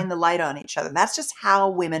shine the light on each other. That's just how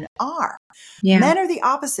women are. Men are the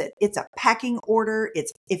opposite. It's a pecking order.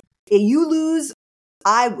 It's if you lose,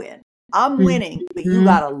 I win. I'm winning, but you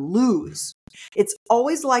gotta lose. It's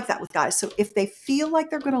always like that with guys. So if they feel like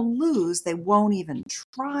they're going to lose, they won't even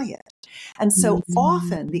try it. And so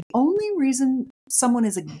often the only reason someone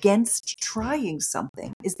is against trying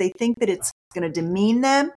something is they think that it's going to demean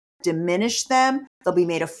them, diminish them. They'll be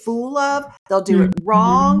made a fool of. They'll do it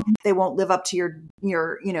wrong. They won't live up to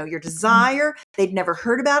your desire. They'd never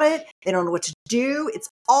heard about it. They don't know what to do. It's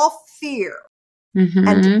all fear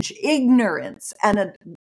and ignorance and a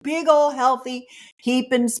big old healthy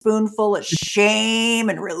heaping spoonful of shame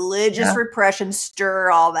and religious repression. Stir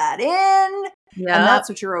all that in. And that's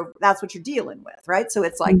what you're dealing with, right? So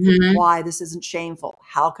it's like, why this isn't shameful?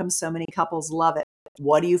 How come so many couples love it?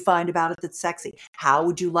 What do you find about it that's sexy? How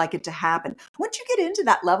would you like it to happen? Once you get into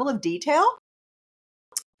that level of detail,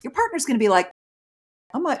 your partner's going to be like,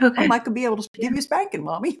 I might be able to give you a spanking,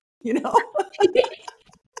 mommy,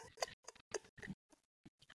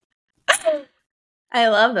 I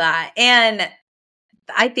love that. And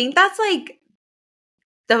I think that's like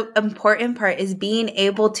the important part is being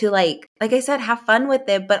able to like I said, have fun with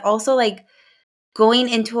it, but also like going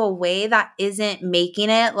into a way that isn't making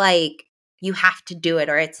it like you have to do it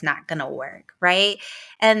or it's not going to work. Right.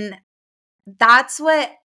 And that's what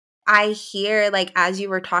I hear, like, as you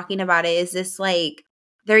were talking about it, is this like,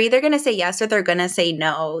 they're either going to say yes or they're going to say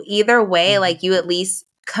no. Either way, like you at least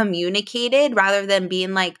communicated rather than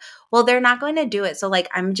being like, well, they're not going to do it. So like,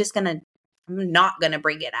 I'm not going to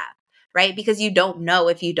bring it up. Right. Because you don't know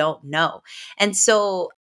if you don't know. And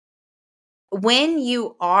so when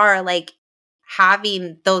you are like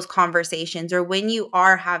having those conversations or when you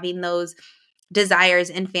are having those desires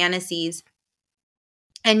and fantasies,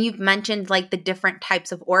 and you've mentioned like the different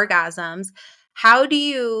types of orgasms, how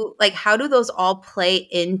do those all play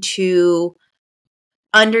into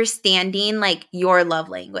understanding like your love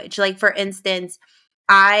language? Like, for instance,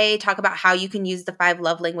 I talk about how you can use the 5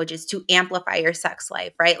 love languages to amplify your sex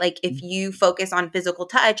life, right? Like if you focus on physical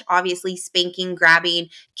touch, obviously spanking, grabbing,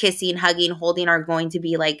 kissing, hugging, holding are going to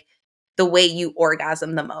be like the way you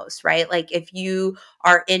orgasm the most, right? Like if you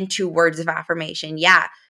are into words of affirmation,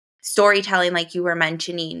 storytelling, like you were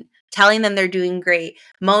mentioning, telling them they're doing great,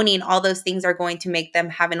 moaning, all those things are going to make them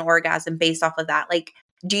have an orgasm based off of that. Like,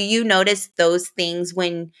 do you notice those things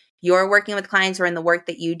when you're working with clients or in the work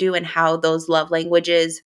that you do, and how those love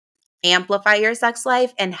languages amplify your sex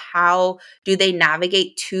life, and how do they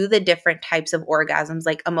navigate to the different types of orgasms,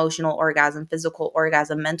 like emotional orgasm, physical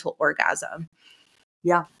orgasm, mental orgasm?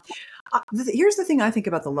 Yeah. Here's the thing I think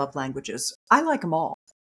about the love languages. I like them all.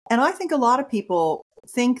 And I think a lot of people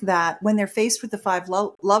think that when they're faced with the 5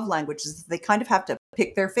 love languages, they kind of have to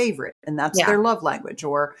pick their favorite, and that's their love language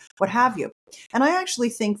or what have you. And I actually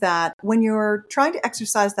think that when you're trying to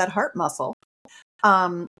exercise that heart muscle,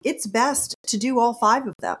 it's best to do all 5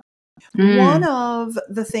 of them. One of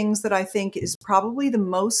the things that I think is probably the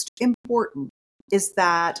most important is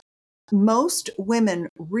that most women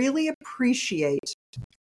really appreciate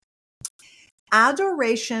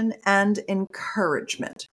adoration and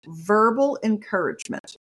encouragement, verbal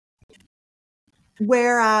encouragement.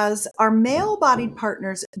 Whereas our male-bodied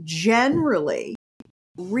partners generally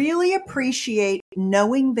really appreciate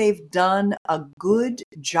knowing they've done a good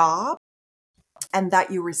job and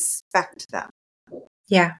that you respect them.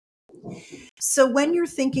 Yeah. So when you're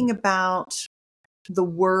thinking about the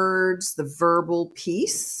words, the verbal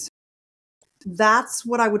piece, that's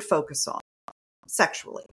what I would focus on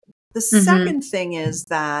sexually. The second thing is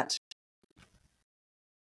that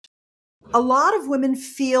a lot of women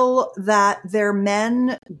feel that their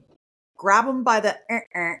men grab them by the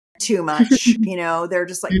too much. They're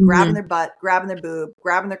just like grabbing their butt, grabbing their boob,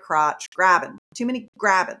 grabbing their crotch, grabbing. Too many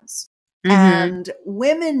grabbings. And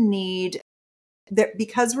women need,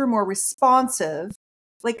 because we're more responsive,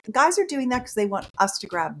 like guys are doing that because they want us to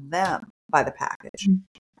grab them by the package.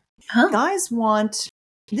 Guys want,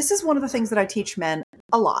 this is one of the things that I teach men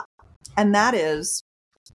a lot. And that is,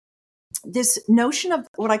 this notion of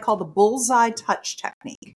what I call the bullseye touch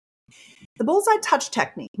technique. The bullseye touch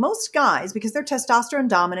technique, most guys, because they're testosterone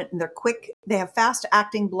dominant and they're quick, they have fast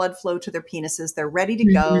acting blood flow to their penises. They're ready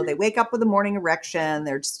to go. They wake up with a morning erection.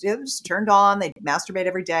 They're just turned on. They masturbate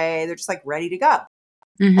every day. They're just like ready to go.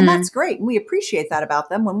 And that's great. And we appreciate that about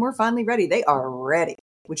them. When we're finally ready, they are ready,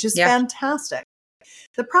 which is fantastic.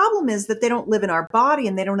 The problem is that they don't live in our body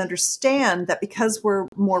and they don't understand that because we're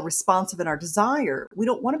more responsive in our desire, we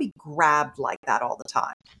don't want to be grabbed like that all the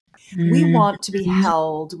time. We want to be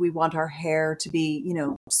held. We want our hair to be,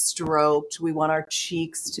 stroked. We want our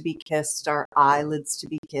cheeks to be kissed, our eyelids to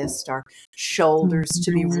be kissed, our shoulders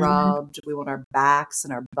to be rubbed. We want our backs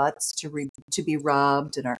and our butts to be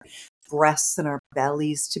rubbed, and our breasts and our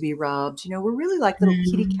bellies to be rubbed. We're really like little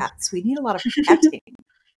kitty cats. We need a lot of petting.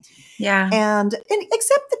 Yeah. And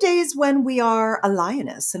except the days when we are a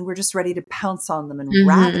lioness and we're just ready to pounce on them and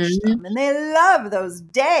ravish them. And they love those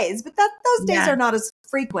days, but those days are not as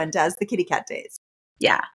frequent as the kitty cat days.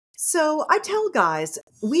 Yeah. So I tell guys,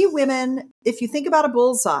 we women, if you think about a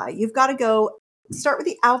bullseye, you've got to start with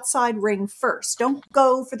the outside ring first. Don't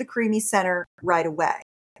go for the creamy center right away.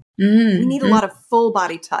 We need a lot of full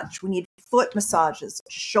body touch. We need foot massages,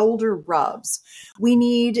 shoulder rubs. We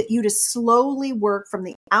need you to slowly work from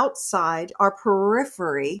the outside, our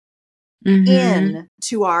periphery, in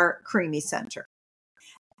to our creamy center.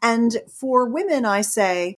 And for women, I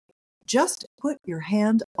say, just put your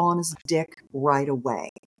hand on his dick right away.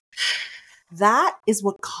 That is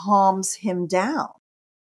what calms him down.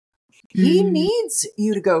 He needs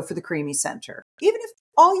you to go for the creamy center, even if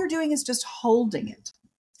all you're doing is just holding it.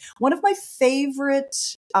 One of my favorite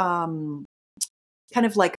kind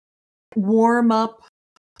of like warm up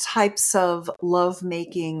types of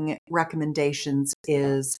lovemaking recommendations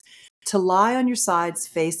is to lie on your sides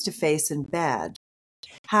face to face in bed,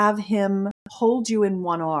 have him hold you in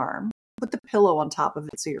one arm, put the pillow on top of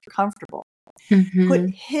it so you're comfortable. Put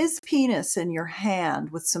his penis in your hand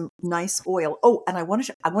with some nice oil. Oh, and I want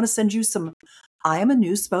to send you some. I am a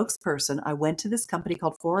new spokesperson. I went to this company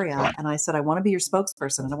called Foria and I said, I want to be your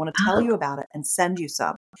spokesperson and I want to tell you about it and send you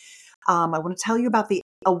some. I want to tell you about the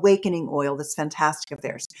awakening oil that's fantastic of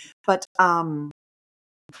theirs. But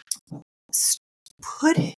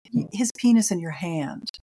put his penis in your hand,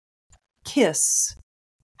 kiss,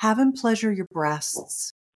 have him pleasure your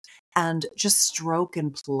breasts, and just stroke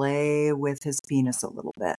and play with his penis a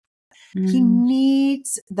little bit. He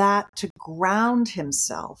needs that to ground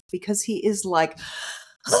himself because he is like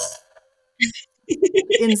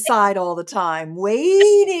inside all the time,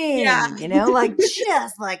 waiting, like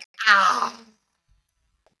just like,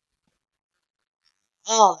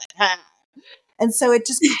 all the time. And so it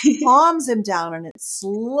just calms him down and it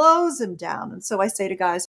slows him down. And so I say to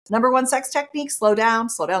guys, number one sex technique, slow down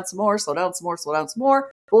some more, slow down some more, slow down some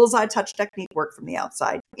more. Bullseye touch technique, work from the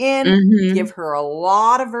outside in. Give her a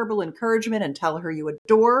lot of verbal encouragement and tell her you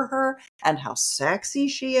adore her and how sexy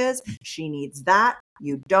she is. She needs that.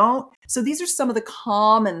 You don't. So these are some of the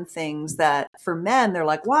common things that for men, they're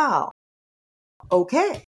like, wow,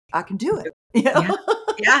 okay, I can do it.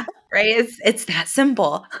 Yeah, right. It's that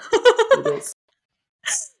simple. It is.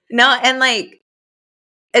 No, and like,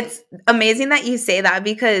 it's amazing that you say that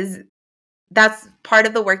because that's part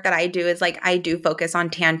of the work that I do is like, I do focus on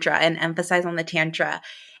Tantra and emphasize on the Tantra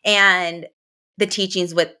and the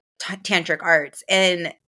teachings with Tantric arts.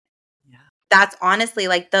 And that's honestly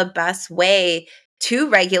like the best way to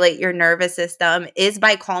regulate your nervous system is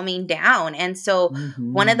by calming down. And so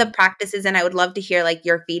one of the practices, and I would love to hear like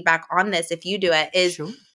your feedback on this if you do it, is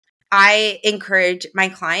I encourage my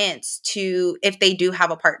clients to, if they do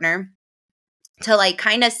have a partner, to like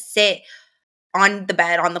kind of sit on the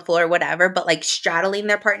bed, on the floor, whatever, but like straddling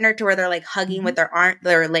their partner to where they're like hugging with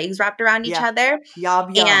their legs wrapped around each other.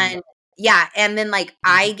 Yob yum. And and then like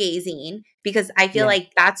eye gazing, because I feel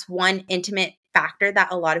like that's one intimate factor that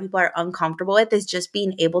a lot of people are uncomfortable with, is just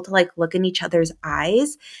being able to like look in each other's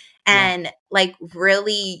eyes and like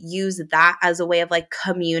really use that as a way of like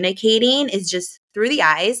communicating, is just through the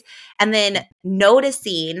eyes, and then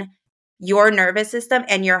noticing your nervous system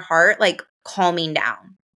and your heart like calming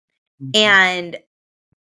down. And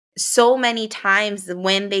so many times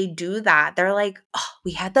when they do that, they're like, oh,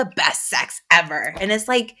 we had the best sex ever. And it's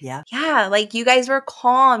like, like you guys were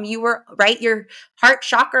calm. You were right. Your heart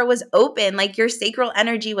chakra was open. Like your sacral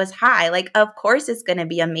energy was high. Like, of course it's going to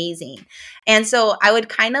be amazing. And so I would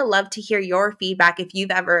kind of love to hear your feedback if you've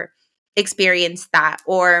ever experienced that,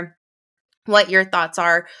 or what your thoughts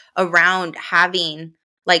are around having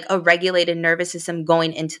like a regulated nervous system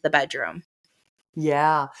going into the bedroom.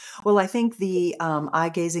 Yeah. Well, I think the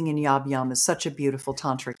eye gazing and yob yum is such a beautiful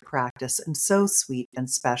tantric practice and so sweet and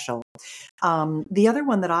special. The other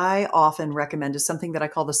one that I often recommend is something that I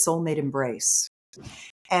call the soulmate embrace.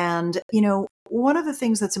 And, one of the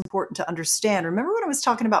things that's important to understand, remember when I was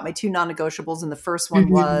talking about my two non-negotiables, and the first one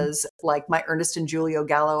was like my Ernest and Julio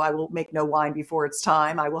Gallo, I will make no wine before it's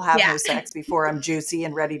time. I will have no sex before I'm juicy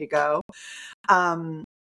and ready to go. And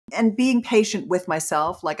being patient with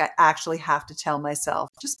myself, like I actually have to tell myself,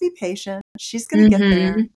 just be patient. She's going to get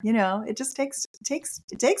there. It just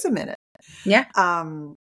takes a minute. Yeah.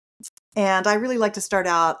 And I really like to start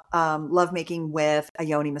out lovemaking with a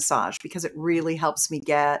yoni massage because it really helps me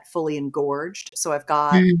get fully engorged. So I've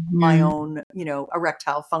got my own,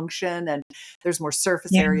 erectile function, and there's more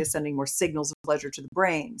surface area sending more signals of pleasure to the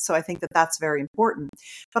brain. So I think that that's very important.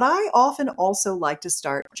 But I often also like to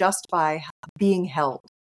start just by being held.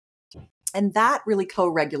 And that really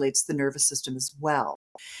co-regulates the nervous system as well.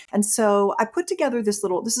 And so I put together this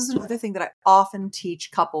is another thing that I often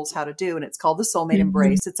teach couples how to do. And it's called the Soulmate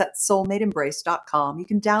Embrace. It's at soulmateembrace.com. You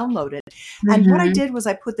can download it. And what I did was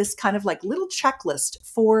I put this kind of like little checklist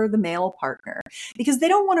for the male partner because they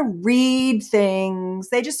don't want to read things.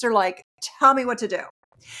 They just are like, tell me what to do.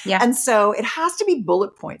 Yeah. And so it has to be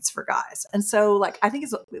bullet points for guys. And so like, I think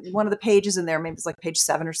it's one of the pages in there, maybe it's like page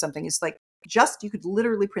 7 or something. It's like, you could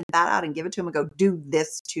literally print that out and give it to him and go, do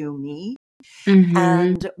this to me.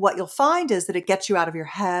 And what you'll find is that it gets you out of your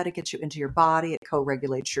head. It gets you into your body. It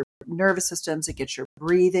co-regulates your nervous systems. It gets your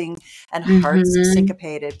breathing and hearts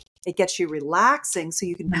syncopated. It gets you relaxing so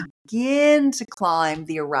you can begin to climb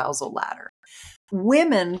the arousal ladder.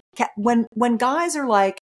 Women, when guys are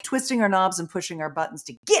like twisting our knobs and pushing our buttons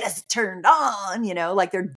to get us turned on,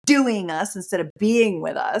 like they're doing us instead of being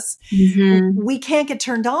with us, we can't get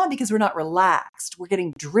turned on because we're not relaxed. We're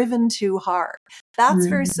getting driven too hard. That's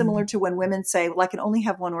very similar to when women say, well, I can only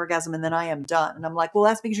have one orgasm and then I am done. And I'm like, well,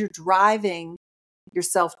 that's because you're driving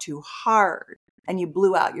yourself too hard and you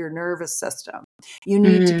blew out your nervous system. You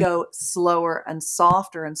need to go slower and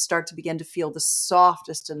softer and start to begin to feel the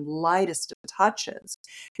softest and lightest of touches,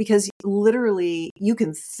 because literally you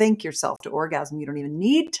can think yourself to orgasm. You don't even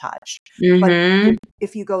need touch. But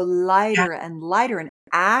if you go lighter and lighter and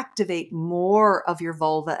activate more of your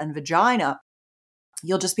vulva and vagina,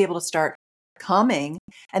 you'll just be able to start coming,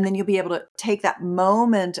 and then you'll be able to take that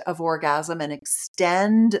moment of orgasm and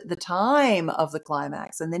extend the time of the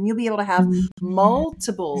climax, and then you'll be able to have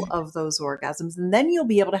multiple of those orgasms, and then you'll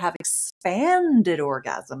be able to have expanded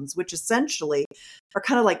orgasms, which essentially are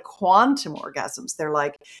kind of like quantum orgasms. They're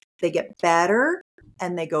like, they get better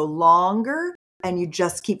and they go longer, and you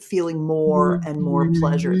just keep feeling more and more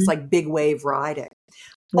pleasure. It's like big wave riding.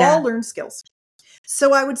 All learned skills.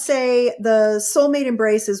 So I would say the soulmate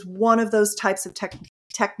embrace is one of those types of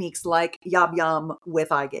techniques like yab yum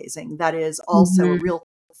with eye gazing. That is also a real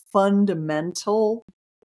fundamental,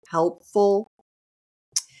 helpful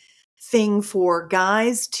thing for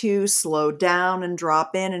guys to slow down and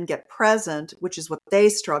drop in and get present, which is what they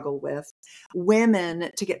struggle with.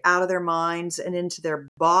 Women to get out of their minds and into their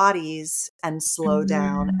bodies and slow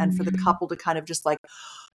down, and for the couple to kind of just like,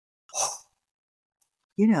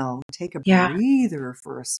 take a breather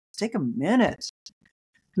first. Take a minute.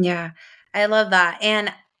 Yeah, I love that.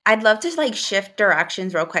 And I'd love to like shift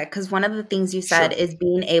directions real quick, because one of the things you said is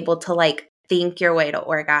being able to like think your way to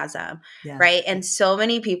orgasm, right? And so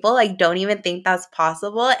many people like don't even think that's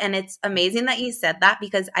possible. And it's amazing that you said that,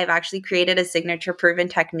 because I've actually created a signature proven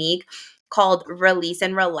technique called release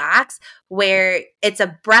and relax, where it's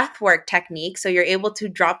a breath work technique. So you're able to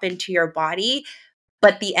drop into your body,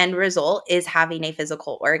 but the end result is having a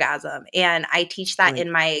physical orgasm. And I teach that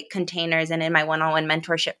in my containers and in my one-on-one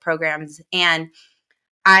mentorship programs. And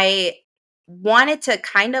I wanted to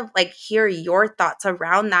kind of like hear your thoughts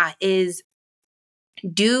around that. I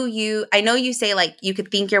know you say like you could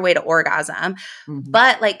think your way to orgasm,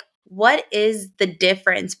 but like, what is the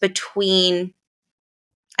difference between,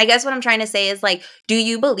 I guess what I'm trying to say is like, do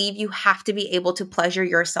you believe you have to be able to pleasure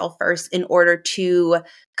yourself first in order to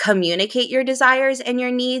communicate your desires and your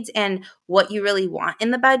needs and what you really want in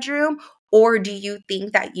the bedroom? Or do you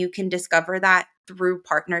think that you can discover that through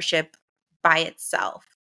partnership by itself?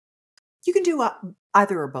 You can do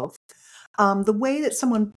either or both. The way that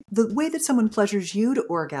someone pleasures you to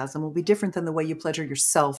orgasm will be different than the way you pleasure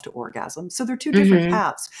yourself to orgasm. So they're two different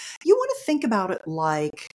paths. You want to think about it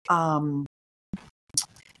like,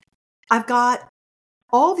 I've got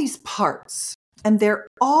all these parts and they're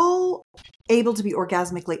all able to be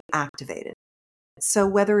orgasmically activated. So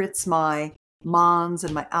whether it's my mons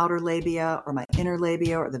and my outer labia, or my inner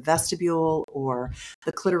labia, or the vestibule, or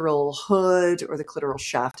the clitoral hood, or the clitoral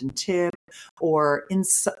shaft and tip, or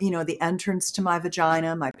inside, the entrance to my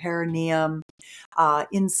vagina, my perineum,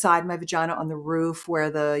 inside my vagina on the roof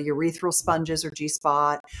where the urethral sponge is, or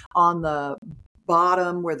G-spot, on the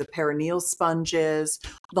bottom where the perineal sponge is,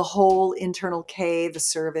 the whole internal cave, the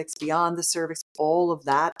cervix, beyond the cervix, all of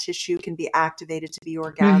that tissue can be activated to be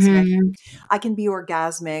orgasmic. Mhm. I can be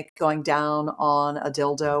orgasmic going down on a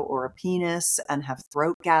dildo or a penis and have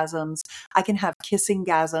throat gasms. I can have kissing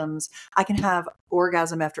gasms. I can have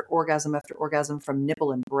orgasm after orgasm after orgasm from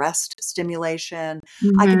nipple and breast stimulation.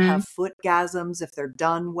 I can have Mhm. foot gasms if they're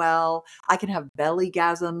done well. I can have belly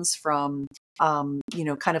gasms from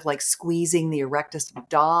kind of like squeezing the erectus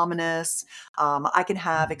abdominis. I can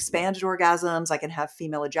have expanded orgasms. I can have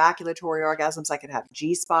female ejaculatory orgasms. I can have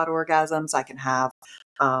G-spot orgasms. I can have,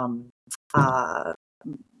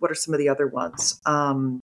 what are some of the other ones?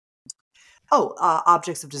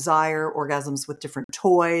 Objects of desire, orgasms with different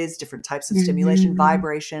toys, different types of stimulation, Mhm.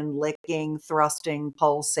 vibration, licking, thrusting,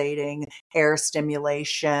 pulsating, air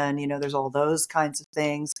stimulation. There's all those kinds of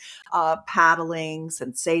things. Paddling,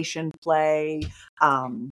 sensation play,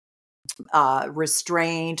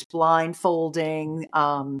 restraint, blindfolding.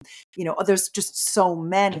 There's just so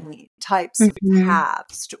many types of Mhm.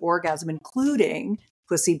 paths to orgasm, including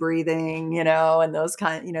pussy breathing, and those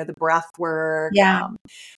the breath work, Yeah.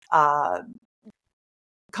 uh,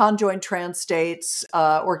 conjoined trance states,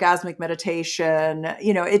 orgasmic meditation.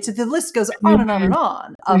 The list goes on and on and Mhm.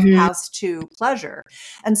 on of Mhm. paths to pleasure.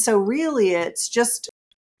 And so really it's just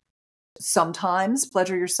sometimes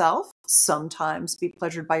pleasure yourself, sometimes be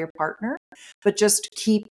pleasured by your partner, but just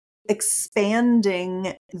keep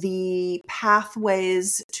expanding the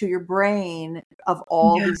pathways to your brain of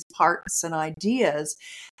all Yeah. these parts and ideas,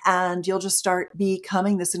 and you'll just start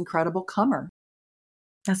becoming this incredible comer.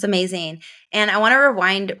 That's amazing. And I want to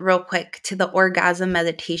rewind real quick to the orgasm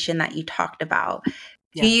meditation that you talked about. Do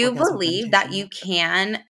Yeah, you orgasmic believe that meditation. you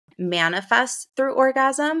can manifest through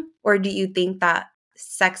orgasm? Or do you think that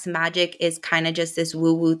sex magic is kind of just this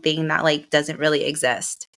woo-woo thing that like doesn't really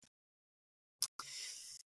exist?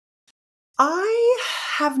 I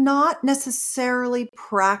have not necessarily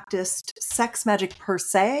practiced sex magic per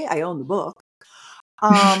se. I own the book.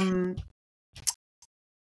 Um,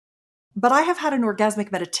 but I have had an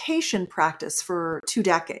orgasmic meditation practice for 2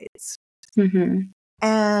 decades. Mhm.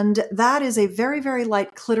 And that is a very, very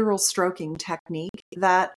light clitoral stroking technique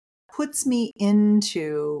that puts me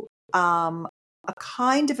into a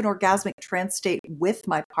kind of an orgasmic trance state with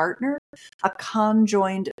my partner, a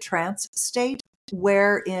conjoined trance state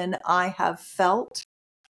wherein I have felt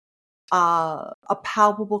a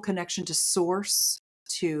palpable connection to source,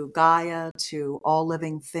 to Gaia, to all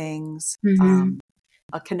living things, Mhm.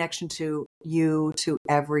 a connection to you, to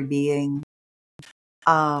every being.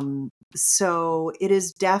 So it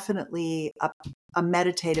is definitely a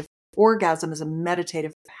meditative orgasm is a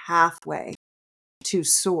meditative pathway to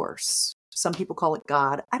source. Some people call it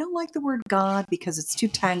God. I don't like the word God because it's too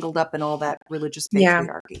tangled up in all that religious Yeah.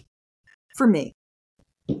 patriarchy for me.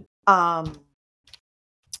 Um,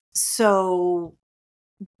 so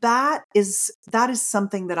that is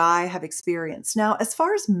something that I have experienced. Now, as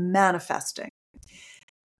far as manifesting,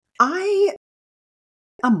 I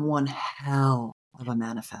am one hell of a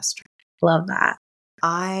manifester. Love that.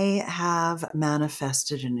 I have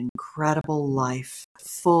manifested an incredible life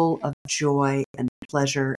full of joy and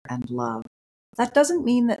pleasure and love. That doesn't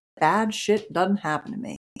mean that bad shit doesn't happen to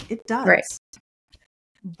me. It Right. does.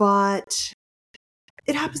 But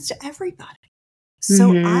it happens to everybody.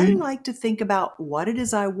 So I Mhm. like to think about what it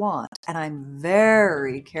is I want, and I'm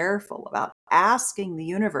very careful about asking the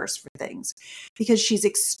universe for things because she's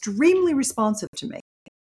extremely responsive to me.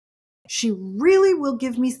 She really will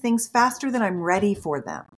give me things faster than I'm ready for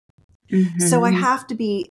them. So I Mhm. have to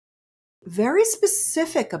be very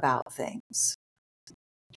specific about things.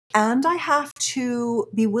 And I have to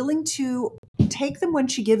be willing to take them when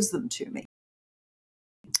she gives them to me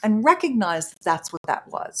and recognize that that's what that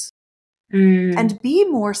was. Mm. And be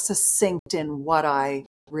more succinct in what I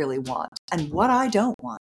really want and what I don't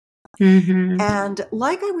want. Mhm. And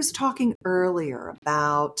like I was talking earlier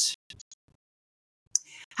about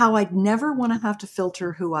how I'd never want to have to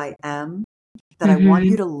filter who I am, that I want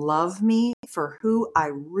you Mhm. to love me for who I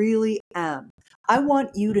really am. I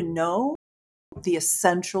want you to know the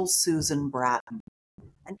essential Susan Bratton.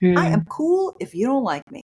 And I am Mm. cool if you don't like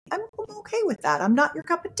me. I'm okay with that. I'm not your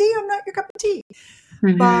cup of tea. I'm not your cup of tea.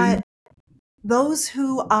 But Mhm. those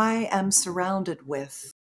who I am surrounded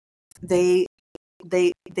with, they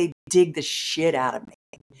dig the shit out of me.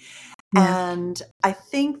 And I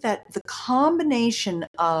think that the combination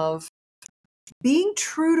of being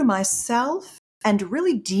true to myself and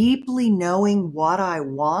really deeply knowing what I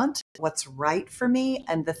want, what's right for me,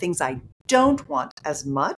 and the things I don't want as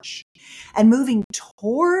much, and moving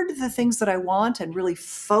toward the things that I want and really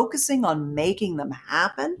focusing on making them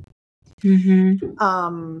happen,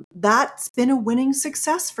 that's been a winning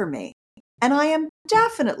success for me. And I am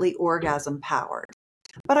definitely orgasm powered.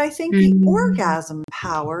 But I think the orgasm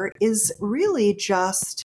power is really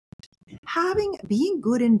just being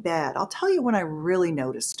good in bed. I'll tell you when I really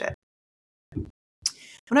noticed it.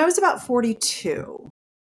 When I was about 42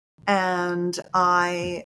 and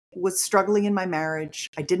I was struggling in my marriage,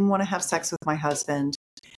 I didn't want to have sex with my husband.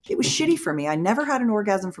 It was shitty for me. I never had an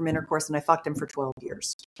orgasm from intercourse and I fucked him for 12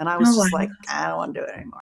 years. And I was just like, I don't want to do it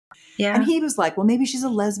anymore. Yeah. And he was like, well, maybe she's a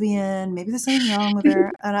lesbian. Maybe there's something wrong with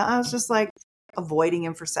her. And I was just like avoiding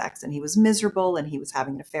him for sex. And he was miserable and he was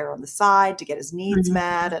having an affair on the side to get his needs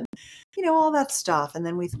met and, all that stuff. And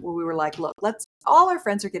then we were like, look, all our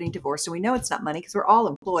friends are getting divorced and we know it's not money because we're all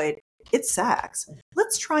employed. It's sex.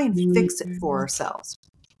 Let's try and fix it for ourselves.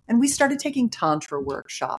 And we started taking tantra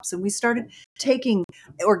workshops and we started taking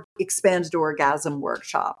expanded orgasm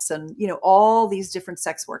workshops and, all these different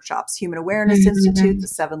sex workshops, Human Awareness Institute, the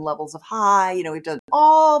 7 levels of high, we've done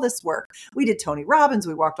all this work. We did Tony Robbins.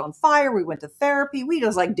 We walked on fire. We went to therapy. We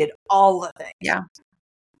just did all the things. Yeah.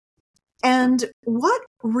 And what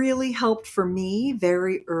really helped for me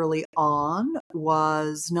very early on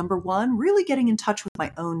was, number one, really getting in touch with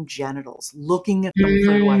my own genitals, looking at them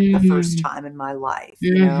for the first time in my life,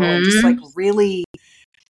 and just really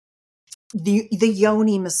the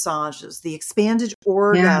yoni massages, the expanded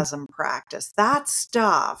orgasm practice, that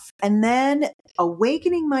stuff. And then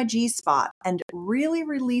awakening my G-spot and really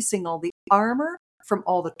releasing all the armor from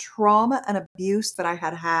all the trauma and abuse that I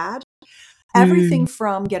had. Everything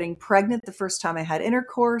from getting pregnant the first time I had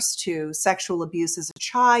intercourse to sexual abuse as a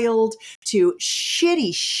child to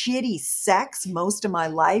shitty sex most of my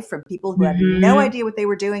life from people who had no idea what they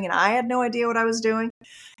were doing and I had no idea what I was doing.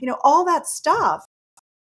 All that stuff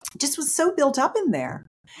just was so built up in there.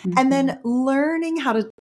 And then learning how to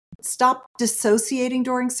stop dissociating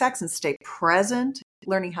during sex and stay present,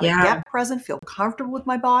 learning how to get present, feel comfortable with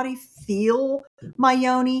my body, feel my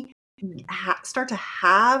yoni, start to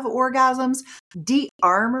have orgasms,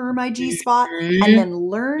 de-armor my G-spot, and then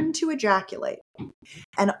learn to ejaculate.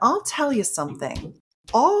 And I'll tell you something.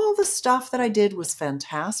 All the stuff that I did was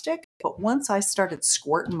fantastic, but once I started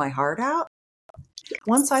squirting my heart out,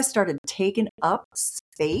 once I started taking up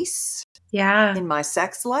space in my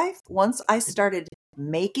sex life, once I started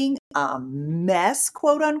making a mess,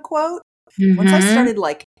 quote unquote, once I started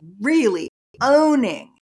really owning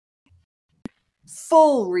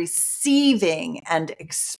full receiving and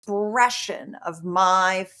expression of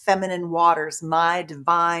my feminine waters, my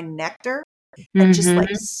divine nectar, and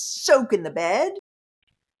just soak in the bed.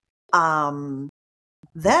 Then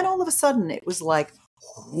all of a sudden it was like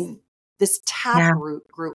this taproot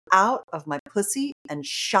grew out of my pussy and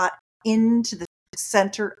shot into the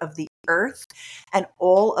center of the earth. And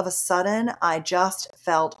all of a sudden I just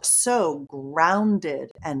felt so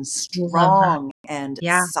grounded and strong and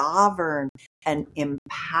sovereign and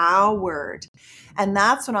empowered. And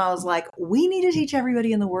that's when I was like, we need to teach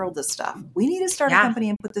everybody in the world this stuff. We need to start a company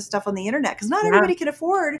and put this stuff on the internet because not everybody can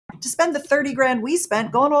afford to spend the 30 grand we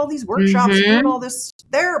spent going to all these workshops and doing all this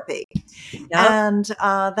therapy. And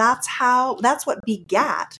that's what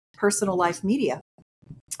begat Personal Life Media.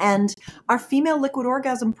 And our female liquid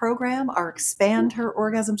orgasm program, our Expand Her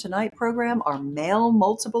Orgasm Tonight program, our male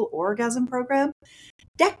multiple orgasm program,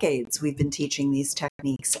 decades we've been teaching these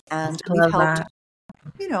techniques. And we've helped,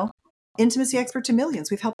 intimacy expert to millions.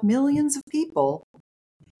 We've helped millions of people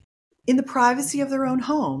in the privacy of their own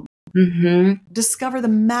home discover the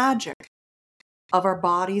magic of our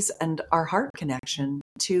bodies and our heart connection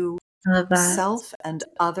to self and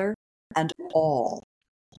other and all.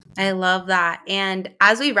 I love that. And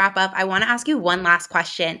as we wrap up, I want to ask you one last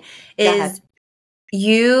question. All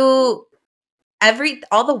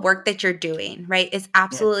the work that you're doing, right, is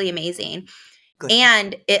absolutely amazing. Good.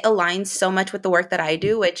 And it aligns so much with the work that I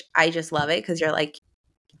do, which I just love it because you're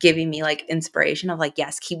giving me inspiration of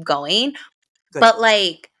yes, keep going. Good. But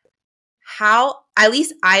how, at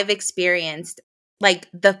least I've experienced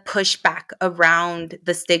the pushback around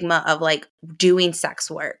the stigma of doing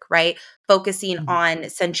sex work, right? Focusing on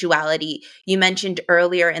sensuality. You mentioned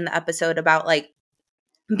earlier in the episode about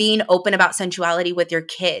being open about sensuality with your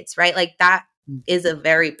kids, right? That is a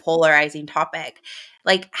very polarizing topic.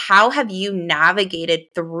 How have you navigated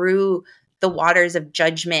through the waters of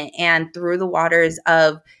judgment and through the waters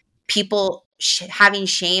of people having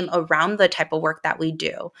shame around the type of work that we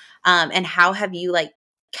do? And how have you like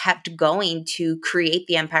kept going to create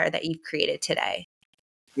the empire that you've created today?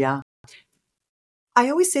 Yeah. I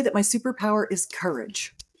always say that my superpower is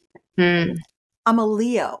courage. Mm. I'm a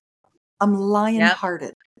Leo. I'm Yep.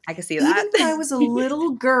 lion-hearted. I can see Even that. when I was a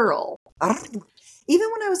little girl, I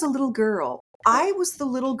was the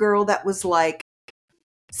little girl that was like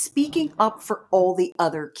speaking up for all the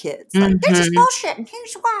other kids. Like, this is Mhm. bullshit and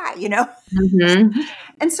here's why, Mhm.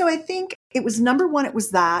 And so I think it was number one, it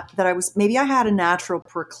was that maybe I had a natural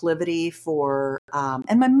proclivity for,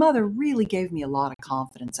 and my mother really gave me a lot of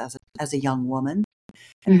confidence as a young woman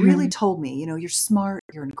and really Mhm. told me, you're smart,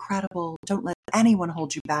 you're incredible, don't let anyone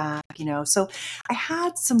hold you back, So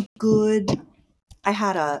I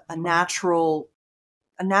had a natural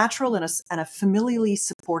and a familially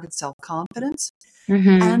supported self-confidence.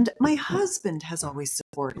 Mhm. And my husband has always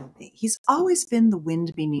supported me. He's always been the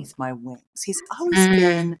wind beneath my wings. He's always Mm.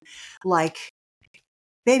 been like,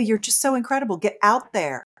 baby, you're just so incredible. Get out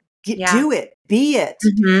there, Yeah. do it, be it.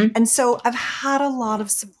 Mhm. And so I've had a lot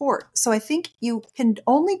of support. So I think you can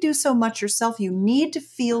only do so much yourself. You need to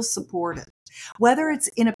feel supported, whether it's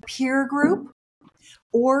in a peer group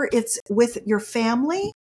or it's with your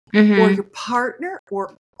family or Mhm. your partner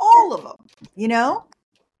or all of them.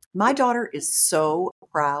 My daughter is so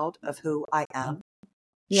proud of who I am.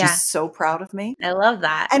 She's Yeah. so proud of me. I love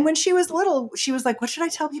that. And when she was little, she was like, what should I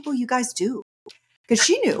tell people you guys do? Because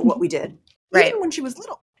she knew what we did, Right. even when she was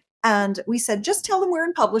little. And we said, just tell them we're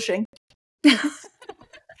in publishing.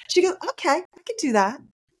 She goes, okay, I can do that.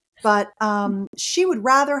 But she would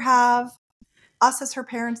rather have us as her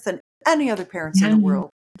parents than any other parents in the Mhm. world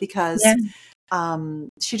because Yeah.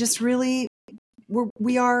 she just really,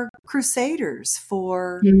 we are crusaders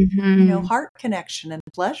for, Mhm. heart connection and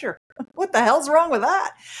pleasure. What the hell's wrong with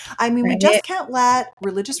that? I mean, we Right. just can't let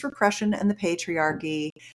religious repression and the patriarchy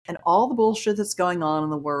and all the bullshit that's going on in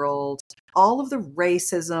the world, all of the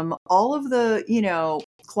racism, all of the,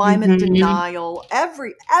 climate Mhm. denial,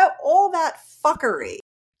 all that fuckery.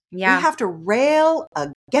 We Yeah. have to rail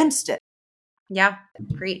against it. Yeah.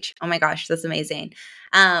 Preach. Oh my gosh, that's amazing.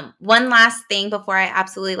 One last thing before I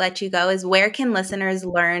absolutely let you go is where can listeners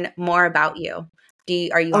learn more about you?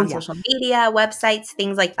 Are you Oh, on yeah. social media, websites,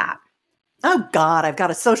 things like that? Oh, God, I've got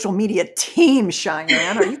a social media team,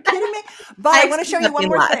 Cheyenne. Are you kidding me? But I I want to expect show you one nothing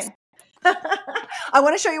more less. thing. I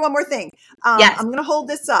want to show you one more thing. Yes. I'm going to hold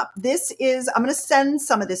this up. I'm going to send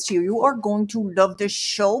some of this to you. You are going to love this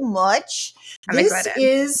so much. I'm This excited.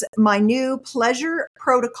 is my new pleasure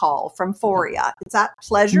protocol from Foria. It's at Oh.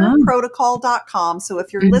 pleasureprotocol.com. So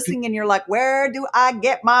if you're Mhm. listening and you're like, where do I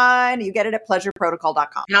get mine? You get it at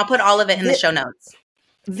pleasureprotocol.com. And I'll put all of it in the show notes.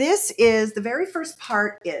 This is the very first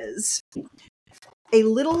part is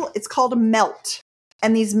it's called a melt.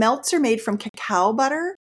 And these melts are made from cacao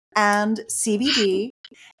butter and CBD,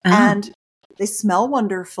 Oh. and they smell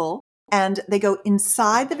wonderful. And they go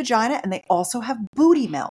inside the vagina, and they also have booty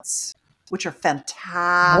melts, which are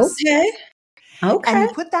fantastic. Okay. And Okay. you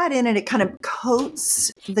put that in, and it kind of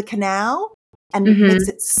coats the canal and makes Mhm.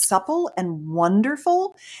 it supple and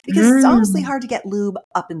wonderful because it's honestly Mm. hard to get lube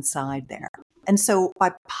up inside there. And so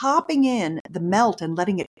by popping in the melt and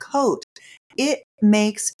letting it coat, it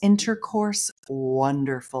makes intercourse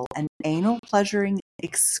wonderful and anal pleasuring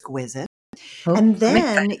exquisite. Oh, And I'm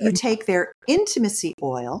then you excited. take their intimacy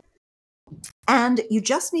oil and you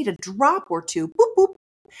just need a drop or two, boop, boop,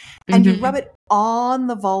 and you rub Mhm. it on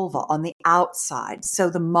the vulva, on the outside. So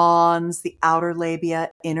the mons, the outer labia,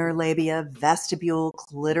 inner labia, vestibule,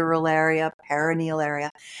 clitoral area, perineal area.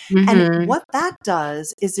 And Mhm. what that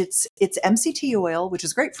does is it's MCT oil, which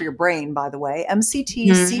is great for your brain, by the way, MCT,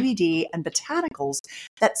 Mhm. CBD, and botanicals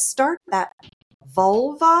that start that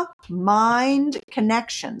vulva mind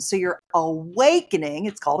connection. So you're awakening,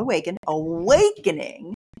 it's called awakening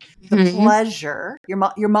the Mhm. pleasure.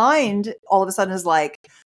 Your mind all of a sudden is like,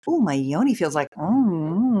 oh, my yoni feels like,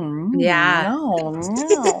 Yeah. no.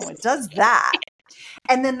 It does that.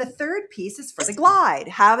 And then the third piece is for the glide.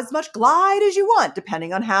 Have as much glide as you want,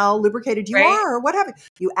 depending on how lubricated you Right? are or what have you.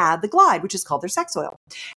 You add the glide, which is called their sex oil.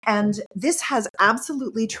 And this has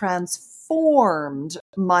absolutely transformed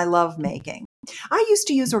my lovemaking. I used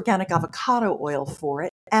to use organic avocado oil for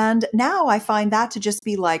it. And now I find that to just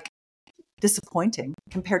be like disappointing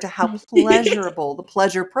compared to how pleasurable the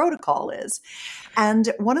pleasure protocol is.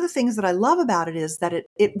 And one of the things that I love about it is that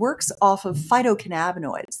it works off of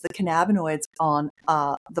phytocannabinoids. The cannabinoids on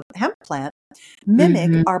the hemp plant mimic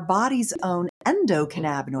Mhm. our body's own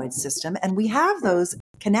endocannabinoid system. And we have those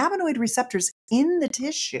cannabinoid receptors in the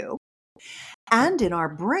tissue and in our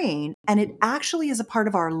brain. And it actually is a part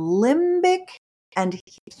of our limbic and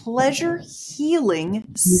pleasure healing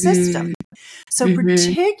system. So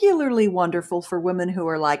particularly wonderful for women who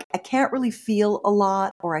are like, I can't really feel a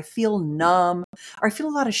lot, or I feel numb, or I feel a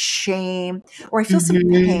lot of shame, or I feel some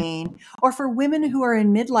pain, or for women who are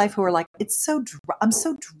in midlife who are like, I'm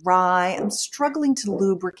so dry, I'm struggling to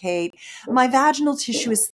lubricate, my vaginal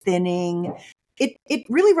tissue is thinning. It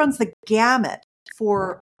really runs the gamut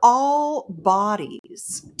for all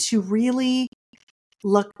bodies to really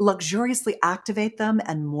luxuriously activate them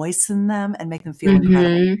and moisten them and make them feel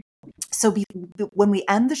incredible. So when we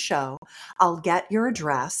end the show, I'll get your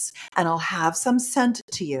address and I'll have some sent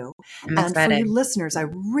to you. I'm and excited. For your listeners, I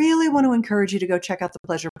really want to encourage you to go check out the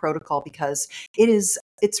Pleasure Protocol, because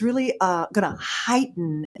it's really going to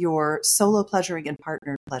heighten your solo pleasuring and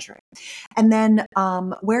partner pleasuring. And then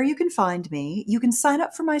where you can find me, you can sign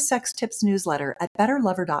up for my sex tips newsletter at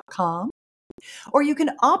betterlover.com. Or you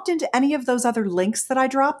can opt into any of those other links that I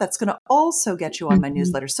drop. That's going to also get you on my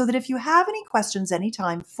newsletter, so that if you have any questions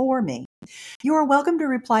anytime for me, you are welcome to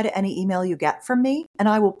reply to any email you get from me, and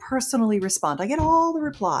I will personally respond. I get all the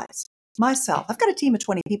replies myself. I've got a team of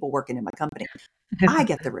 20 people working in my company. I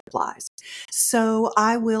get the replies. So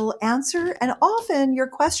I will answer, and often your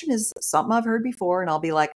question is something I've heard before, and I'll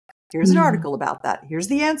be like, here's an article about that. Here's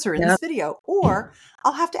the answer in this video. Or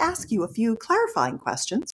I'll have to ask you a few clarifying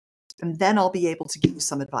questions, and then I'll be able to give you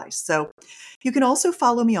some advice. So you can also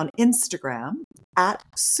follow me on Instagram at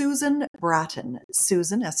Susan Bratton.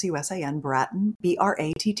 Susan, S-U-S-A-N, Bratton,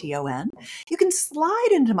 B-R-A-T-T-O-N. You can slide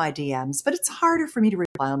into my DMs, but it's harder for me to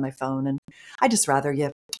reply on my phone, and I just rather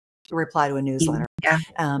you reply to a newsletter.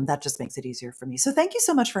 That just makes it easier for me. So thank you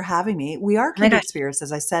so much for having me. We are kindred spirits,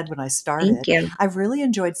 as I said when I started. Thank you. I've really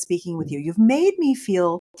enjoyed speaking with you. You've made me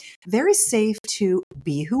feel very safe to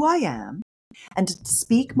be who I am, and to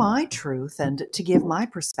speak my truth, and to give my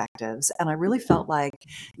perspectives. And I really felt like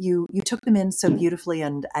you took them in so beautifully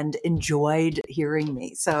and enjoyed hearing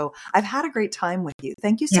me. So I've had a great time with you.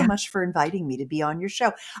 Thank you so much for inviting me to be on your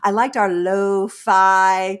show. I liked our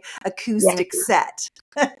lo-fi acoustic set.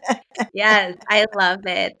 Yes, I love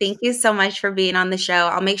it. Thank you so much for being on the show.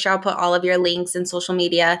 I'll make sure I'll put all of your links and social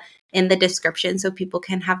media in the description so people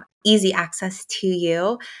can have easy access to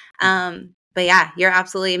you. But yeah, you're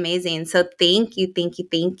absolutely amazing. So thank you, thank you,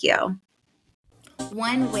 thank you.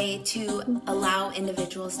 One way to allow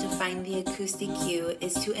individuals to find the acoustic you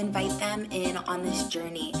is to invite them in on this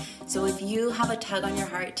journey. So if you have a tug on your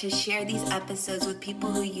heart to share these episodes with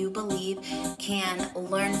people who you believe can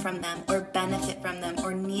learn from them or benefit from them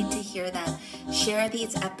or need to hear them, share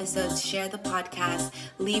these episodes, share the podcast,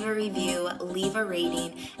 leave a review, leave a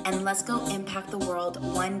rating, and let's go impact the world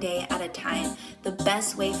one day at a time. The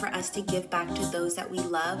best way for us to give back to those that we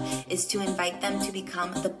love is to invite them to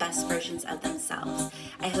become the best versions of themselves.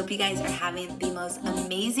 I hope you guys are having the most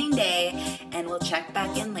amazing day, and we'll check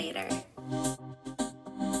back in later.